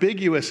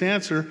ambiguous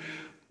answer.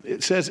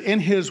 It says, in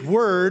his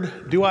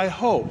word do I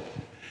hope.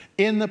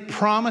 In the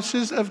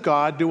promises of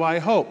God do I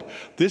hope.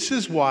 This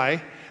is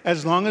why,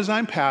 as long as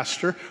I'm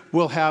pastor,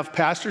 we'll have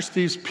Pastor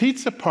Steve's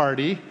pizza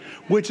party,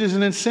 which is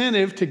an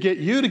incentive to get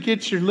you to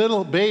get your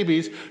little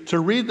babies to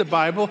read the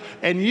Bible,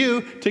 and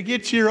you to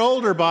get your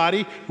older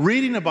body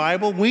reading the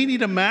Bible. We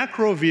need a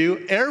macro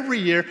view every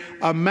year,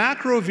 a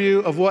macro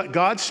view of what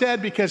God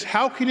said, because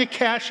how can you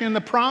cash in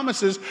the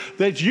promises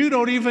that you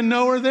don't even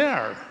know are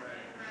there?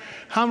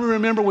 How many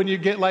remember when you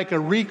get like a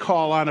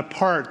recall on a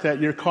part that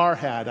your car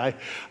had?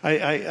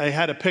 I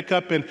had a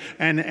pickup and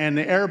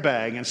the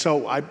airbag. And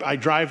so I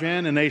drive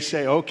in and they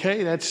say,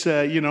 okay, that's,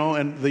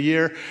 and the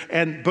year.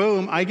 And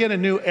boom, I get a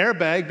new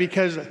airbag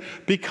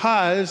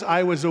because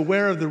I was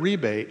aware of the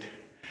rebate.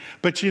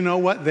 But you know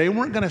what? They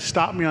weren't going to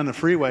stop me on the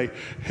freeway.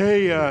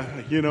 Hey,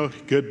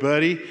 good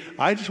buddy,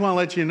 I just want to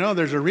let you know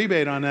there's a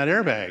rebate on that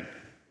airbag.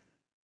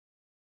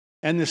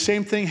 And the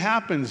same thing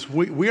happens.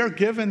 We are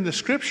given the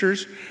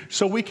scriptures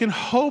so we can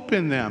hope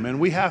in them. And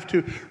we have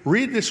to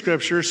read the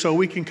scriptures so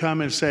we can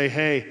come and say,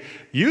 hey,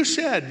 you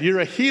said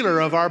you're a healer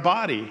of our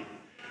body.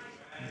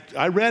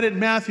 I read it in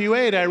Matthew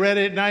 8. I read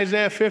it in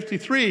Isaiah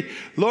 53.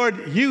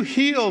 Lord, you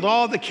healed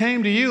all that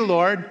came to you,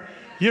 Lord.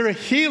 You're a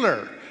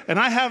healer. And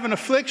I have an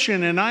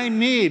affliction and I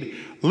need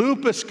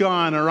lupus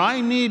gone, or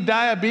I need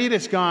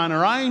diabetes gone,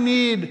 or I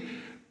need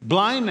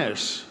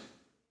blindness,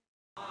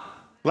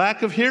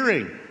 lack of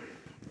hearing.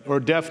 Or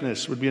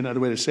deafness would be another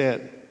way to say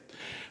it.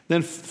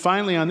 Then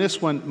finally on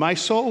this one, my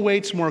soul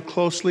waits more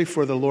closely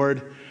for the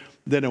Lord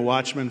than a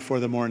watchman for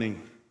the morning.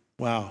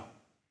 Wow.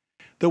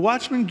 The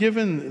watchman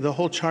given the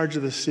whole charge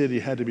of the city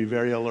had to be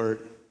very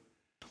alert.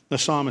 The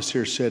psalmist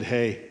here said,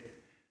 hey,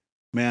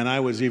 man,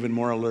 I was even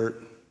more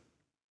alert.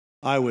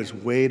 I was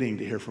waiting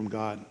to hear from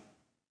God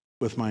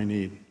with my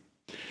need.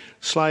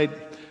 Slide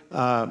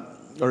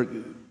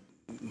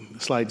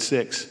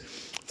 6.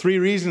 3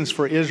 reasons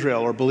for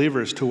Israel or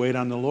believers to wait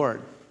on the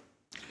Lord.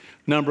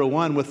 Number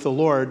 1, with the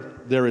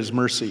Lord, there is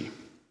mercy.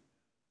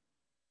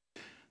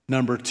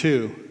 Number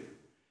 2,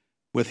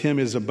 with him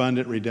is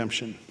abundant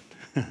redemption.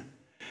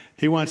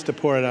 He wants to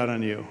pour it out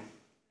on you.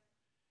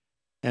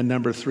 And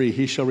number 3,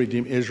 he shall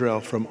redeem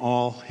Israel from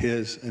all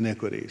his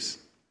iniquities.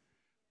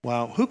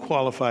 Wow, who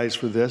qualifies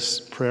for this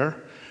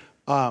prayer?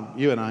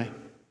 You and I.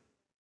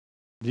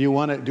 Do you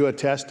want to do a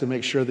test to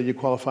make sure that you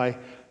qualify?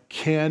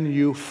 Can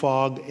you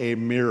fog a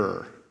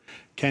mirror?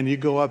 Can you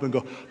go up and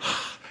go,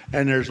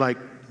 and there's like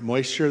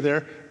moisture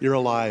there? You're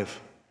alive.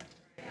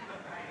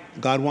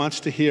 God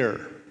wants to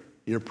hear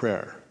your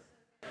prayer.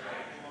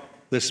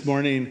 This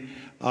morning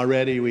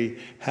already we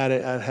had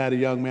a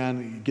young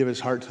man give his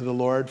heart to the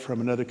Lord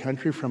from another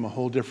country, from a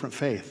whole different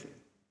faith.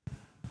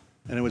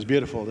 And it was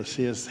beautiful to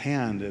see his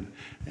hand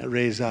and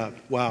raise up.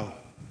 Wow.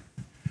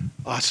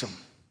 Awesome.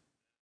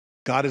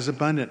 God is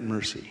abundant in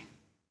mercy.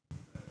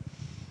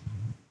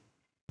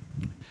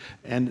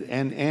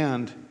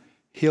 And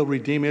he'll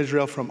redeem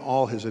Israel from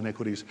all his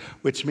iniquities,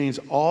 which means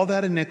all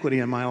that iniquity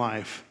in my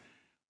life,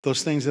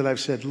 those things that I've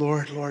said,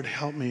 Lord,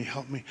 help me.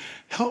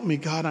 Help me,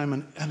 God, I'm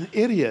an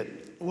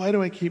idiot. Why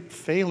do I keep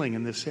failing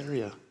in this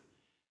area?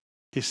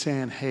 He's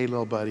saying, hey,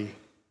 little buddy,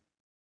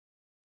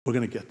 we're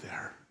going to get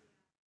there.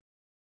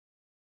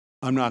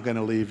 I'm not going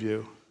to leave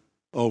you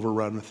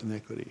overrun with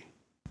iniquity.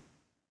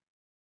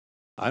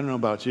 I don't know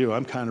about you.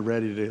 I'm kind of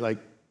ready to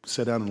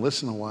sit down and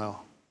listen a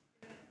while.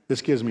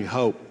 This gives me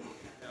hope.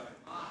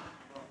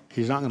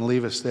 He's not going to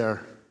leave us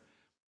there.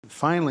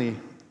 Finally,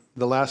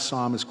 the last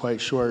psalm is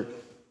quite short.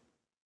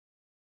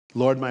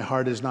 Lord, my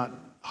heart is not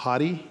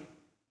haughty,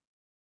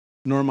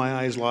 nor my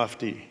eyes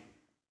lofty.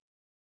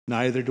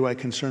 Neither do I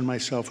concern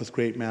myself with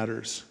great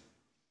matters,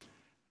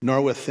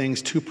 nor with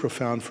things too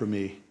profound for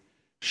me.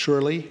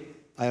 Surely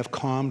I have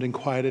calmed and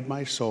quieted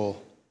my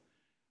soul.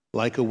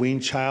 Like a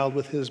weaned child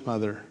with his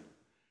mother,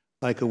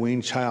 like a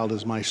weaned child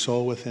is my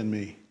soul within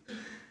me.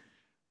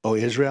 O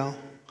Israel,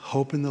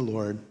 hope in the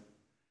Lord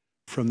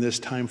from this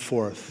time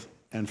forth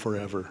and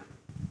forever.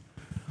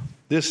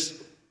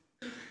 This,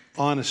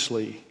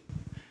 honestly,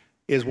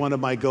 is one of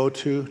my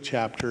go-to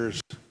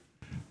chapters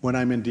when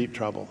I'm in deep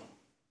trouble.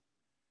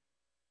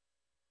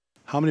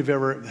 How many of you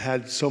ever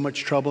had so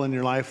much trouble in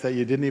your life that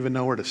you didn't even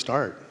know where to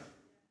start?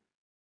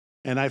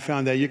 And I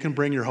found that you can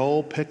bring your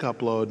whole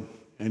pickup load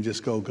and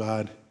just go,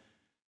 God,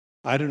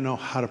 I don't know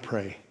how to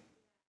pray.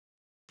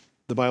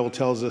 The Bible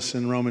tells us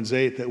in Romans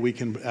 8 that we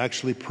can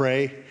actually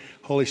pray.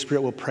 Holy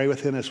Spirit will pray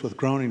within us with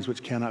groanings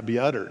which cannot be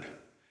uttered.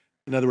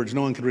 In other words,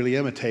 no one could really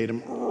imitate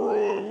him.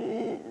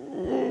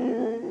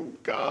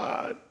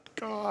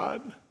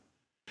 God.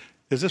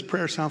 Does this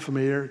prayer sound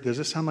familiar? Does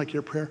this sound like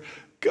your prayer?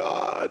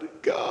 God.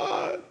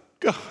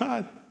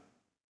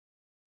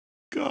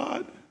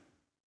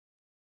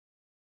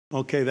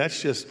 Okay,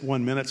 that's just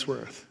 1 minute's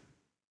worth.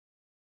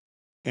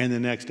 And the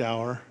next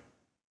hour,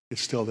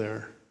 it's still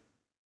there.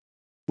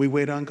 We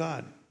wait on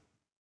God.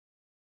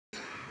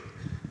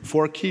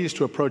 4 keys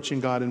to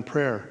approaching God in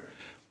prayer.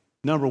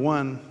 Number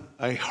 1,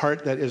 a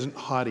heart that isn't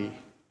haughty.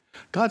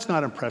 God's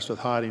not impressed with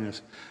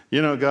haughtiness.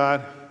 You know,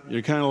 God,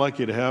 you're kind of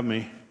lucky to have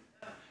me.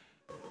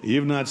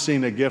 You've not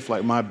seen a gift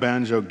like my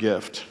banjo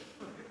gift.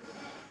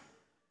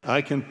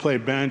 I can play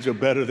banjo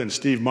better than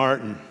Steve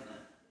Martin.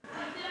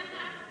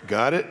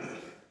 Got it?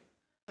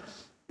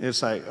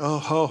 It's like, oh,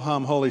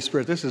 ho-hum, Holy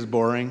Spirit, this is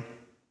boring.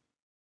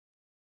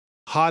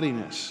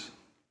 Haughtiness.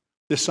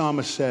 This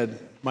psalmist said,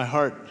 my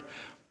heart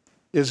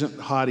isn't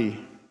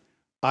haughty,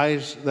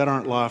 eyes that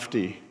aren't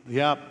lofty.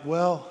 Yeah,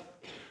 well,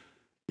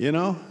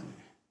 I'm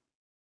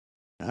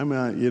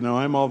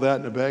all that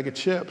in a bag of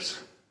chips.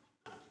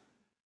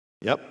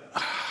 Yep.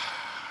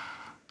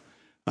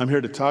 I'm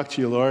here to talk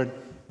to you, Lord.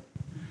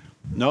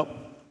 Nope.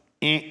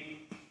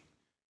 Get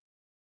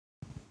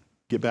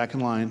back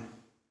in line.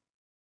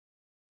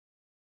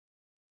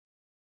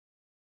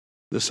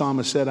 The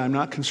psalmist said, I'm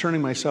not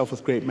concerning myself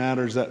with great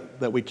matters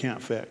that we can't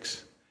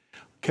fix.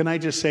 Can I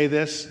just say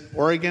this?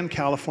 Oregon,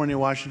 California,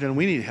 Washington,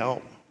 we need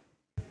help.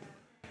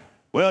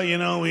 Well,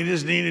 we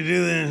just need to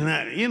do this and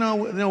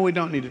that. No, we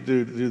don't need to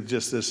do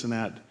just this and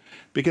that.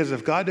 Because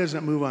if God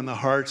doesn't move on the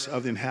hearts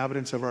of the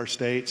inhabitants of our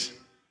states,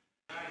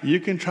 you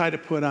can try to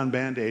put on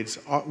Band-Aids.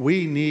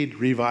 We need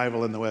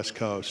revival in the West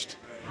Coast.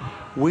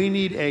 We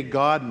need a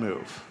God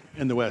move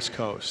in the West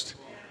Coast.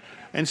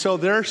 And so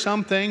there are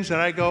some things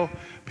that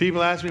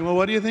people ask me, well,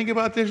 what do you think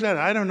about this, that?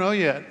 I don't know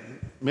yet.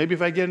 Maybe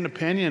if I get an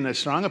opinion, a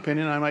strong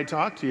opinion, I might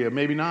talk to you.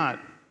 Maybe not.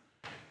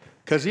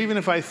 Because even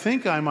if I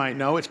think I might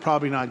know, it's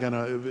probably not going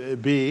to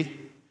be.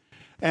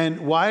 And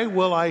why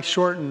will I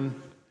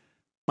shorten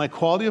my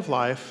quality of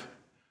life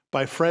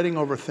by fretting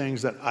over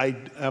things that I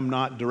am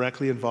not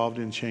directly involved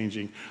in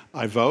changing?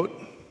 I vote,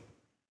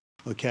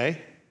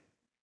 okay?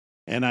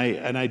 And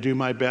I do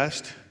my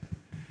best,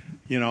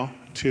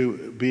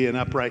 to be an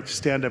upright,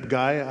 stand-up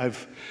guy.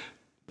 I've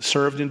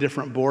served in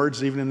different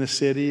boards, even in the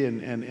city,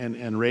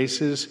 and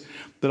races.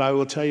 But I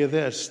will tell you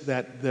this,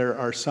 that there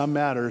are some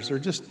matters, they're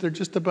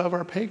just above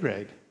our pay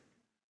grade.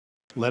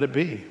 Let it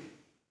be.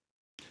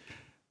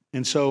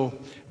 And so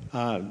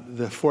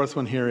the fourth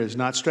one here is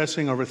not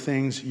stressing over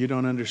things you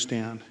don't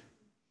understand.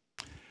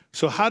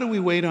 So how do we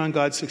wait on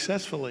God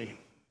successfully?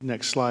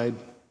 Next slide.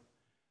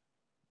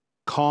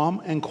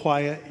 Calm and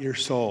quiet your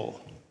soul.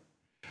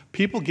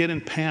 People get in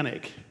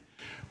panic.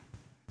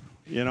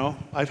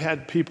 I've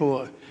had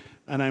people,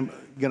 and I'm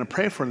going to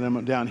pray for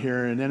them down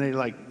here, and then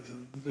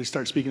they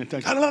start speaking in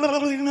tongues.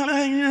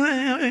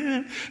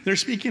 They're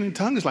speaking in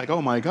tongues like,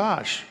 oh my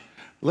gosh,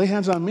 lay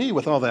hands on me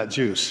with all that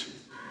juice.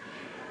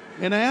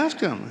 And I ask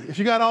them, if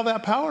you got all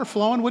that power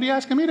flowing, what are you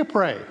asking me to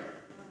pray?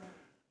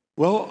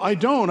 Well, I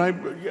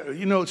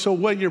don't. So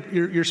what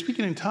you're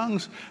speaking in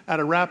tongues at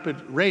a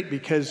rapid rate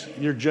because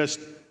you're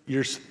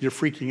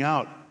freaking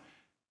out.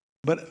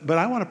 But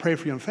I want to pray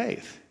for you in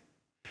faith.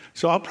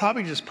 So I'll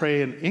probably just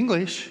pray in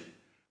English,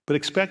 but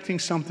expecting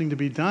something to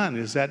be done.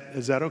 Is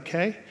that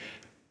okay?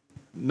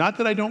 Not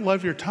that I don't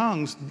love your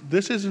tongues.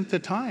 This isn't the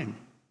time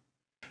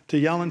to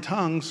yell in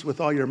tongues with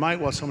all your might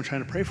while someone's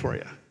trying to pray for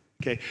you.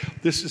 Okay,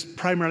 this is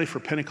primarily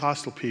for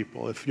Pentecostal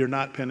people. If you're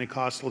not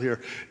Pentecostal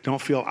here, don't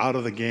feel out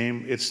of the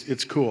game.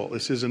 It's cool.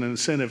 This is an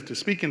incentive to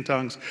speak in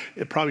tongues.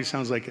 It probably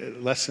sounds like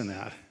less than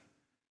that.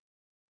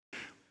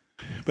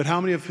 But how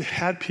many have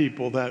had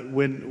people that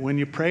when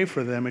you pray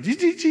for them,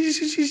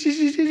 Jesus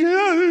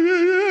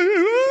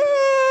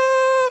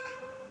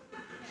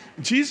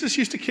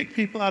used to kick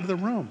people out of the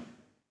room.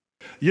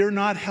 You're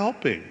not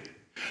helping.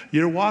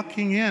 You're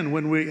walking in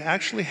when we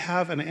actually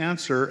have an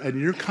answer, and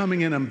you're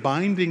coming in and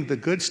binding the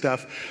good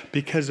stuff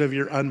because of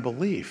your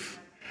unbelief.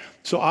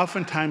 So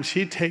oftentimes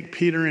he'd take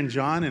Peter and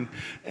John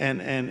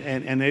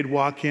and they'd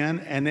walk in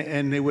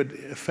and they would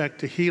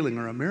effect a healing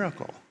or a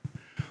miracle.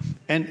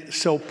 And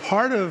so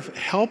part of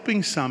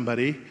helping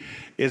somebody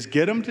is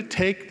get them to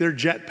take their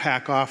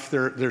jetpack off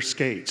their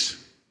skates.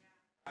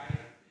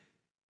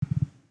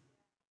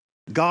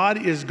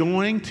 God is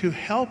going to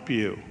help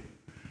you.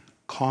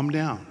 Calm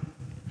down.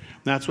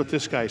 That's what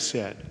this guy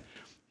said.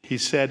 He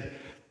said,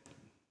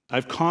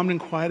 I've calmed and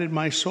quieted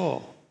my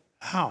soul.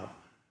 How?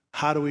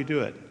 How do we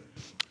do it?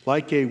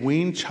 Like a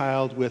weaned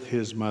child with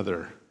his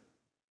mother.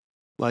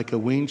 Like a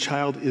weaned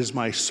child is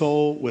my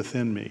soul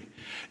within me.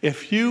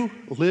 If you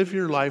live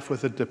your life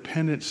with a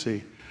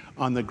dependency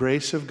on the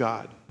grace of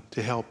God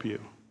to help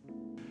you,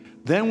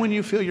 then when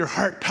you feel your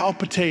heart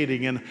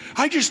palpitating and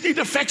I just need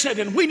to fix it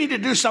and we need to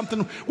do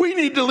something, we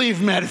need to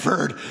leave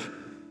Medford.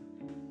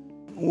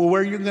 Well,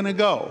 where are you going to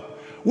go?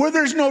 Where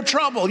there's no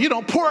trouble,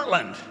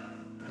 Portland.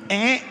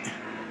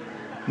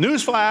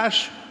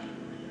 Newsflash.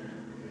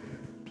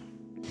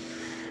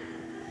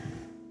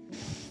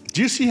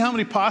 Do you see how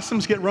many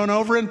possums get run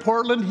over in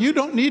Portland? You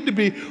don't need to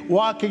be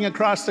walking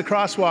across the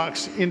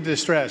crosswalks in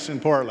distress in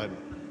Portland.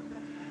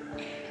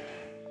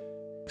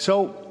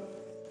 So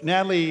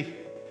Natalie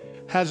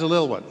has a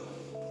little one,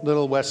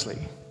 little Wesley.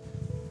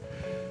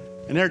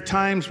 And there are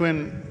times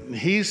when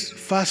he's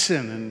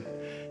fussing and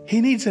he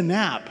needs a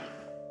nap.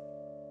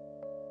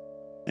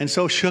 And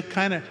so she'll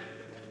kind of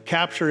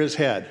capture his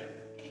head.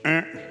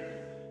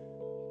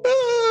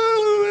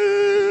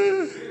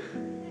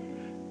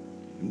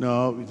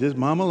 No, his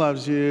mama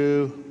loves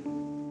you.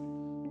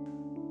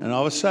 And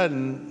all of a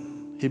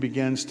sudden, he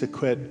begins to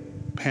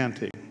quit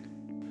panting.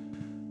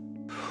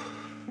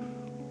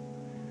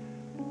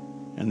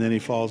 And then he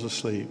falls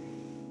asleep.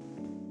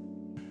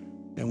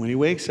 And when he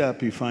wakes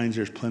up, he finds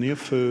there's plenty of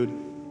food.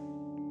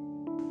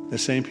 The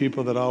same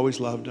people that always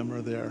loved him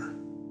are there.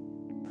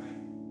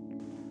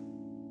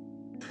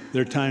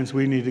 There are times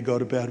we need to go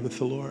to bed with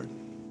the Lord.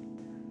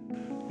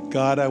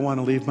 God, I want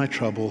to leave my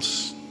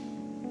troubles.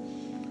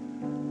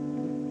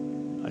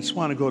 I just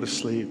want to go to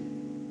sleep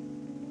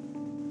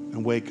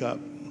and wake up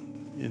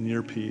in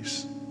your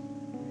peace.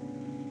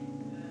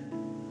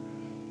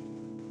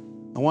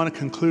 I want to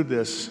conclude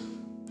this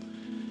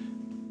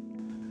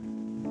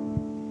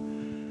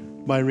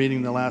by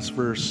reading the last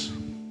verse.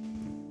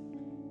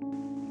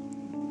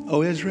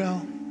 O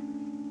Israel,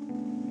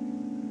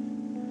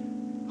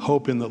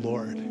 hope in the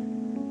Lord.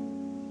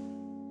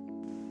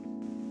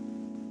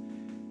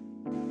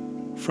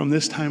 from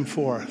this time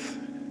forth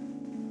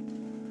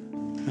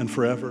and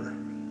forever.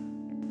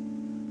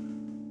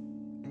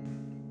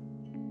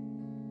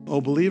 O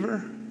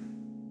believer,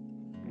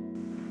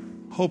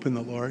 hope in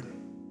the Lord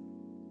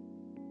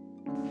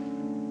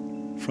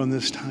from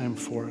this time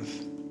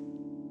forth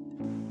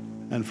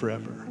and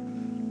forever.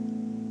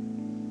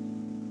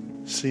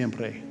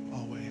 Siempre,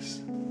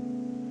 always.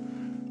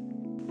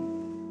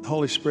 The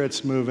Holy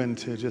Spirit's moving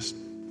to just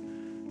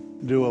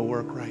do a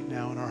work right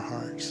now in our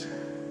hearts.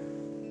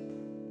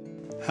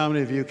 How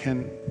many of you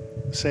can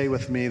say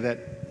with me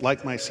that,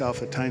 like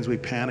myself, at times we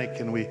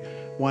panic and we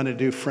want to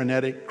do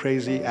frenetic,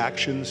 crazy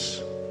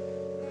actions?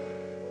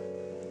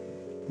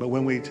 But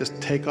when we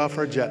just take off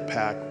our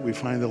jetpack, we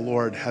find the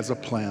Lord has a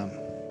plan.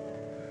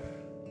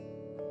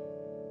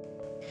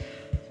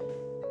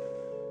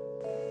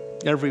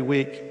 Every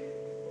week,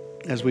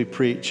 as we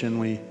preach and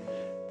we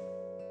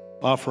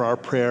offer our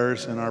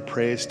prayers and our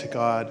praise to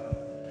God,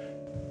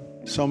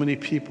 so many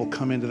people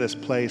come into this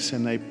place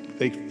and they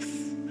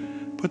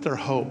put their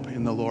hope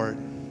in the Lord.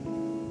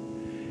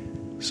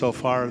 So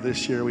far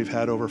this year, we've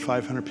had over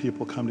 500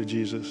 people come to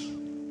Jesus.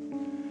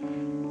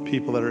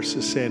 People that are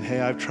just saying,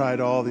 hey, I've tried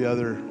all the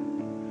other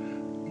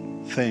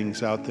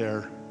things out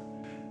there.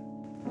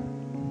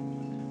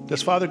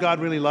 Does Father God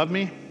really love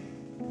me?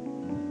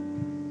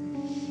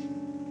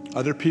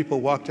 Other people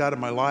walked out of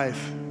my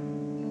life.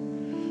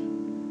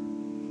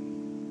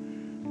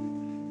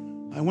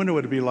 I wonder what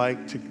it'd be like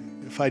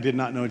if I did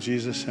not know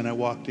Jesus and I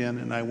walked in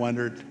and I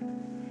wondered,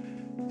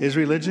 is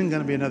religion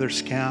going to be another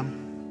scam?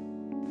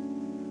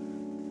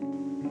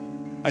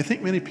 I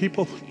think many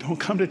people don't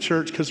come to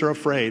church because they're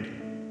afraid.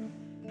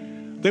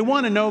 They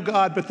want to know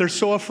God, but they're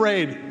so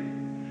afraid.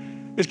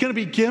 It's going to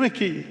be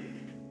gimmicky,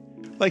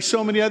 like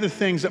so many other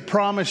things that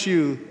promise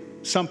you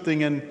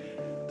something and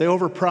they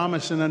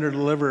overpromise and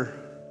underdeliver.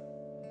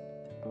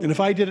 And if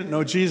I didn't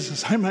know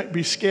Jesus, I might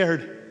be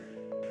scared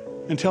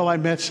until I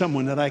met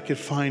someone that I could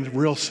find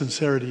real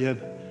sincerity in.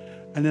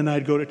 And then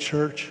I'd go to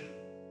church.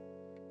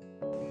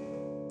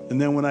 And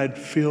then when I'd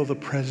feel the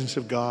presence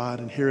of God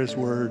and hear his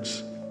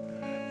words,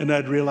 and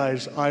I'd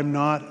realize I'm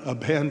not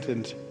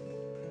abandoned.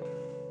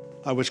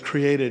 I was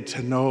created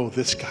to know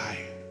this guy,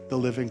 the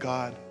living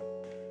God.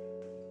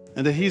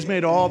 And that he's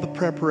made all the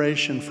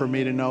preparation for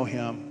me to know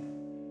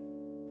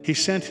him. He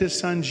sent his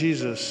son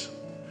Jesus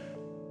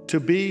to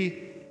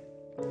be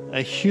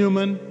a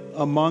human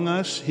among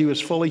us. He was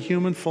fully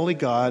human, fully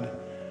God.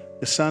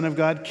 The Son of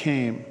God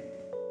came,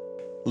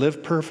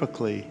 lived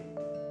perfectly,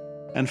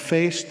 and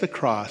faced the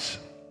cross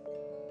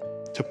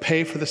to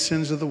pay for the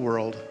sins of the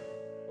world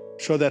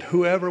so that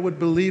whoever would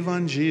believe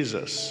on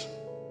Jesus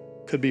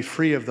could be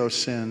free of those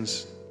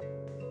sins.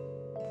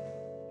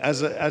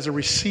 As a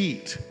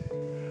receipt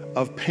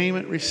of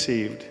payment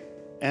received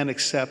and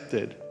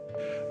accepted,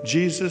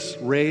 Jesus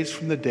raised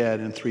from the dead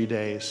in 3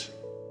 days.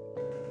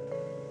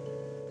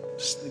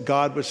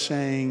 God was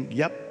saying,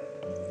 yep,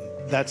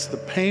 that's the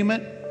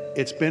payment.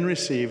 It's been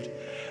received.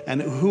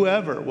 And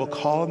whoever will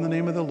call on the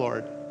name of the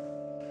Lord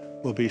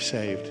will be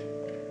saved.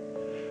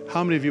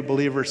 How many of you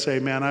believers say,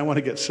 man, I want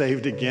to get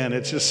saved again.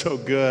 It's just so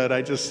good.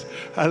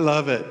 I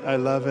love it. I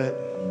love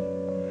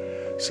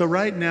it. So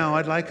right now,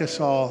 I'd like us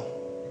all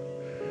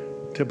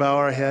to bow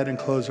our head and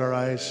close our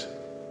eyes.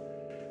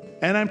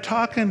 And I'm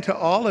talking to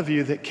all of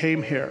you that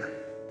came here.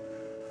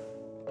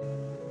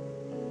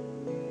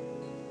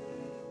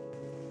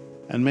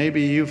 And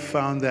maybe you've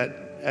found that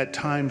at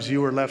times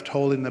you were left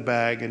holding the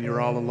bag and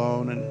you're all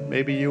alone. And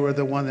maybe you were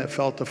the one that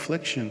felt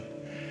affliction,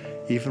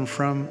 even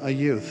from a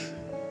youth.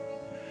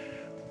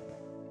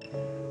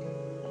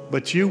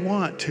 But you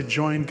want to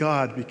join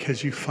God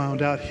because you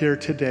found out here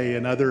today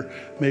and other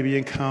maybe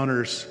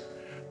encounters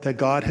that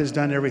God has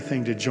done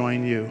everything to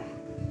join you.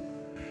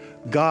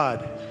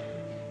 God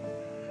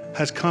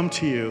has come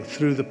to you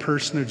through the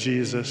person of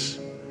Jesus.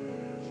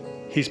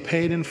 He's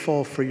paid in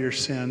full for your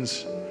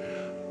sins.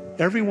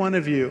 Every one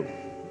of you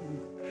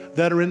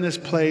that are in this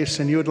place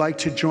and you would like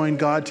to join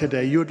God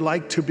today, you would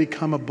like to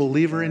become a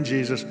believer in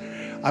Jesus,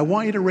 I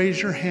want you to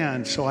raise your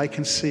hand so I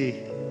can see.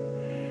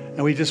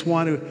 And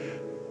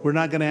we're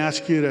not going to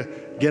ask you to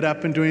get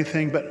up and do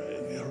anything,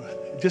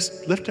 but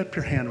just lift up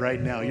your hand right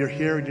now. You're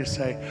here and you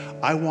say,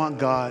 I want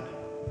God.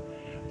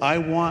 I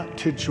want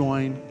to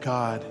join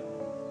God.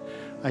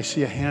 I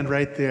see a hand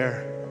right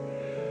there.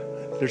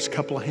 There's a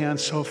couple of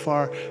hands so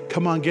far.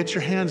 Come on, get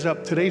your hands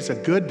up. Today's a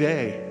good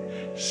day.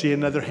 See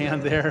another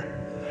hand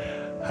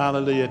there?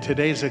 Hallelujah.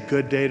 Today's a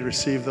good day to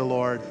receive the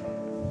Lord.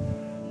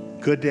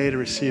 Good day to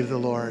receive the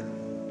Lord.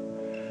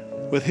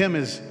 With him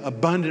is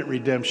abundant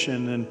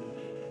redemption, and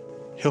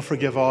he'll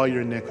forgive all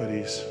your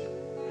iniquities.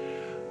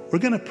 We're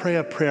going to pray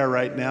a prayer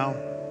right now.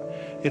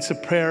 It's a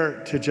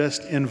prayer to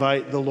just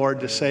invite the Lord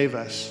to save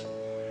us.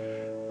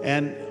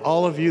 And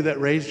all of you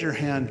that raised your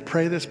hand,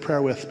 pray this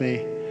prayer with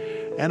me.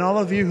 And all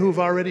of you who've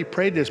already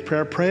prayed this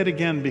prayer, pray it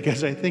again,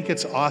 because I think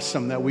it's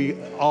awesome that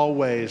we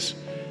always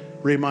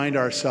remind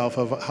ourselves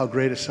of how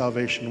great a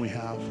salvation we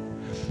have.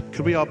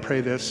 Could we all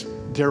pray this?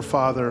 Dear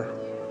Father,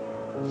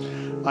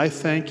 I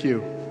thank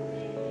you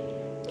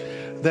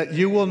that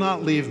you will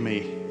not leave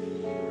me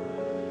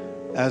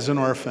as an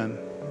orphan.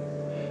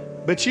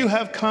 But you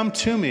have come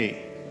to me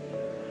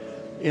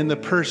in the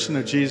person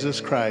of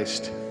Jesus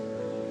Christ.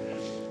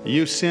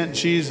 You sent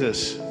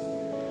Jesus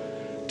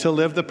to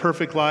live the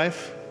perfect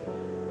life,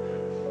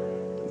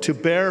 to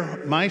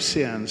bear my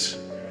sins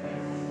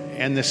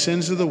and the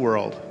sins of the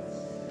world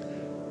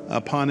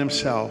upon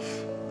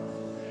himself.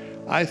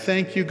 I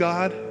thank you,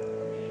 God,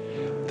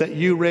 that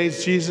you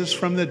raised Jesus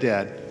from the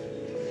dead,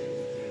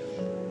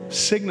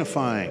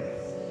 signifying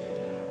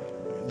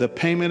the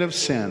payment of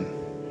sin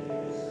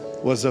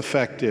was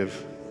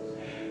effective.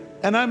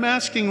 And I'm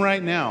asking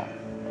right now,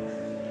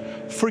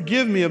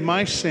 forgive me of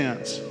my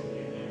sins.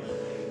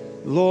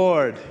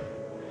 Lord,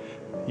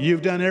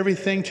 you've done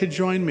everything to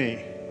join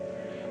me,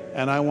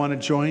 and I want to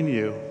join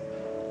you.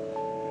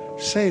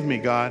 Save me,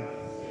 God.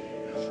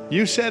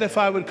 You said if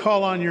I would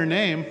call on your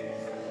name,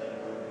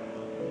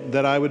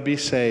 that I would be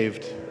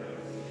saved.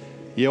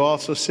 You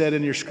also said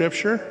in your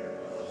scripture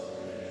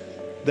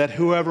that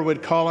whoever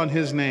would call on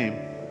his name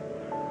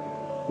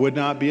would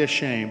not be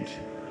ashamed.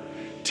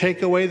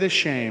 Take away the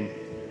shame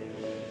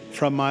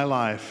from my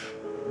life.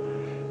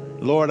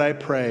 Lord, I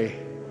pray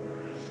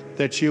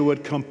that you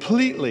would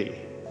completely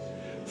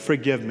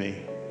forgive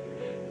me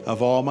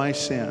of all my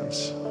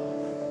sins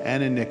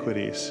and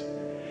iniquities.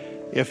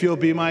 If you'll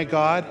be my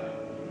God,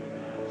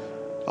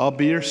 I'll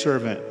be your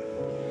servant.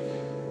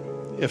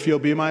 If you'll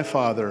be my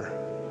Father,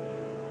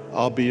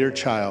 I'll be your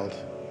child.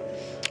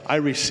 I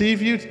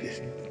receive you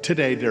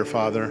today, dear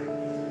Father.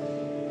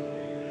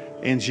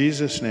 In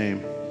Jesus'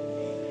 name,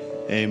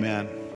 amen.